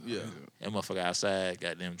 okay. Yeah. That motherfucker outside,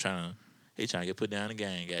 goddamn, trying to get put down the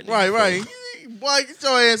gang, goddamn. Right. Boy, get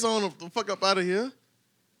your ass on the fuck up out of here.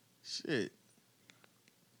 Shit.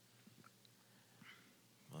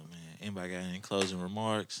 But man, anybody got any closing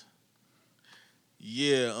remarks?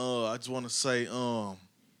 Yeah, I just want to say, want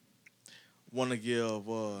to give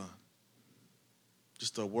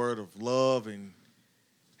just a word of love and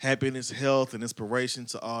happiness, health, and inspiration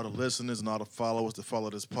to all the listeners and all the followers that follow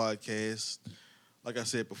this podcast. Like I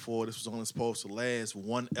said before, this was only supposed to last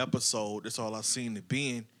one episode. That's all I seen it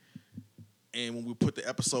being. And when we put the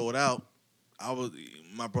episode out,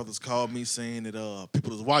 my brothers called me saying that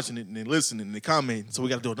people was watching it and they listening and they commenting, so we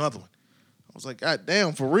got to do another one. I was like, God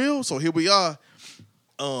damn, for real? So here we are.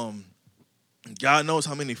 God knows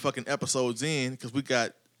how many fucking episodes in, because we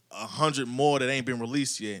got 100 more that ain't been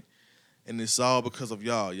released yet. And it's all because of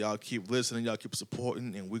y'all. Y'all keep listening, y'all keep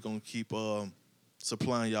supporting, and we're going to keep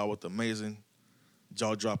supplying y'all with amazing,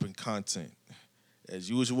 jaw-dropping content. As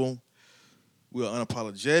usual, we are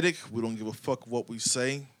unapologetic. We don't give a fuck what we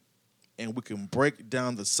say. And we can break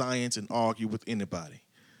down the science and argue with anybody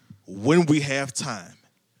when we have time.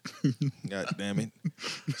 God damn it.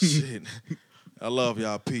 Shit. I love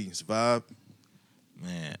y'all. Peace. Vibe.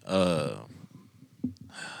 Man,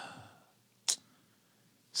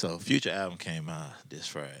 so Future album came out this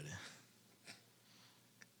Friday.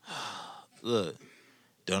 Look,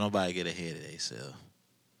 don't nobody get ahead of themselves.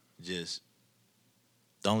 Just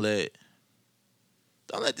don't let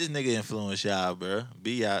this nigga influence y'all, bro.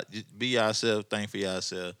 Be yourself, think for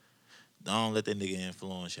yourself. Don't let that nigga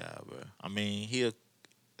influence y'all, bro. I mean, he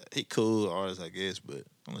cool artist, I guess, but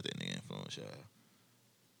don't let that nigga influence y'all.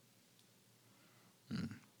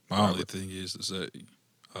 My only thing is to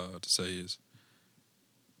say is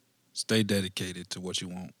stay dedicated to what you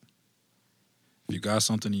want. If you got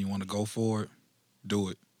something and you want to go for it, do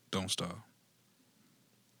it. Don't stop.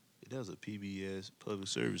 That was a PBS public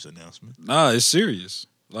service announcement. Nah, it's serious.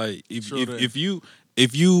 Like if you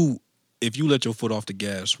let your foot off the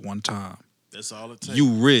gas one time, that's all it takes. you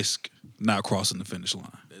risk not crossing the finish line.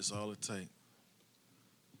 That's all it takes.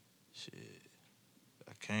 Shit,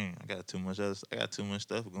 I can't. I got too much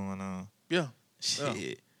stuff going on. Yeah. Shit.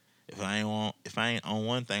 Yeah. If I ain't on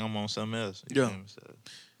one thing, I'm on something else. Yeah. Feel me? So,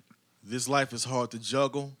 This life is hard to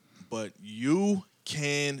juggle, but you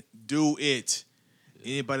can do it.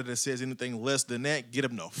 Anybody that says anything less than that, get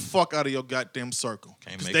them the fuck out of your goddamn circle.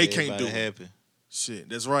 can't 'Cause make they can't do everybody it. happy. Shit,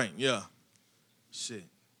 that's right. Yeah. Shit.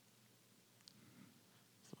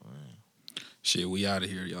 Shit, we out of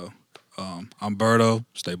here, y'all. I'm Berto.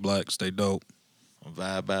 Stay black, stay dope.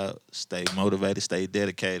 Vibe out. Stay motivated. Stay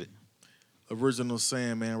dedicated. Original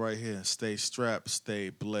saying, man, right here. Stay strapped, stay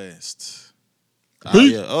blessed. Oh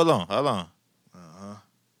yeah. Hold on. Uh-huh.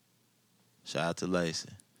 Shout out to Lacey.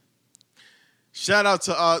 Shout out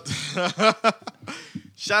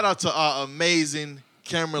to our amazing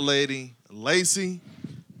camera lady, Lacey.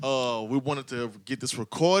 We wanted to get this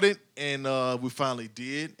recorded, and we finally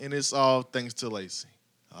did, and it's all thanks to Lacey.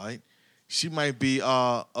 All right? She might be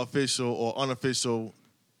our official or unofficial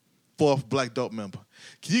 4th Black Dope member.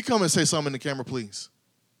 Can you come and say something in the camera, please?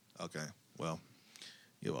 Okay, well,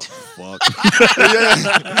 give a fuck.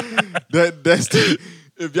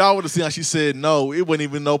 If y'all would have seen how she said no, it wasn't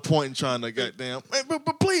even no point in trying to goddamn.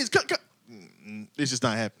 But please, cut. It's just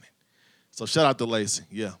not happening. So shout out to Lacey.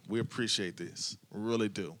 Yeah, we appreciate this. We really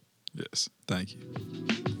do. Yes, thank you.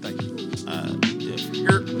 Thank you.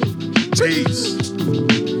 Yeah. Peace.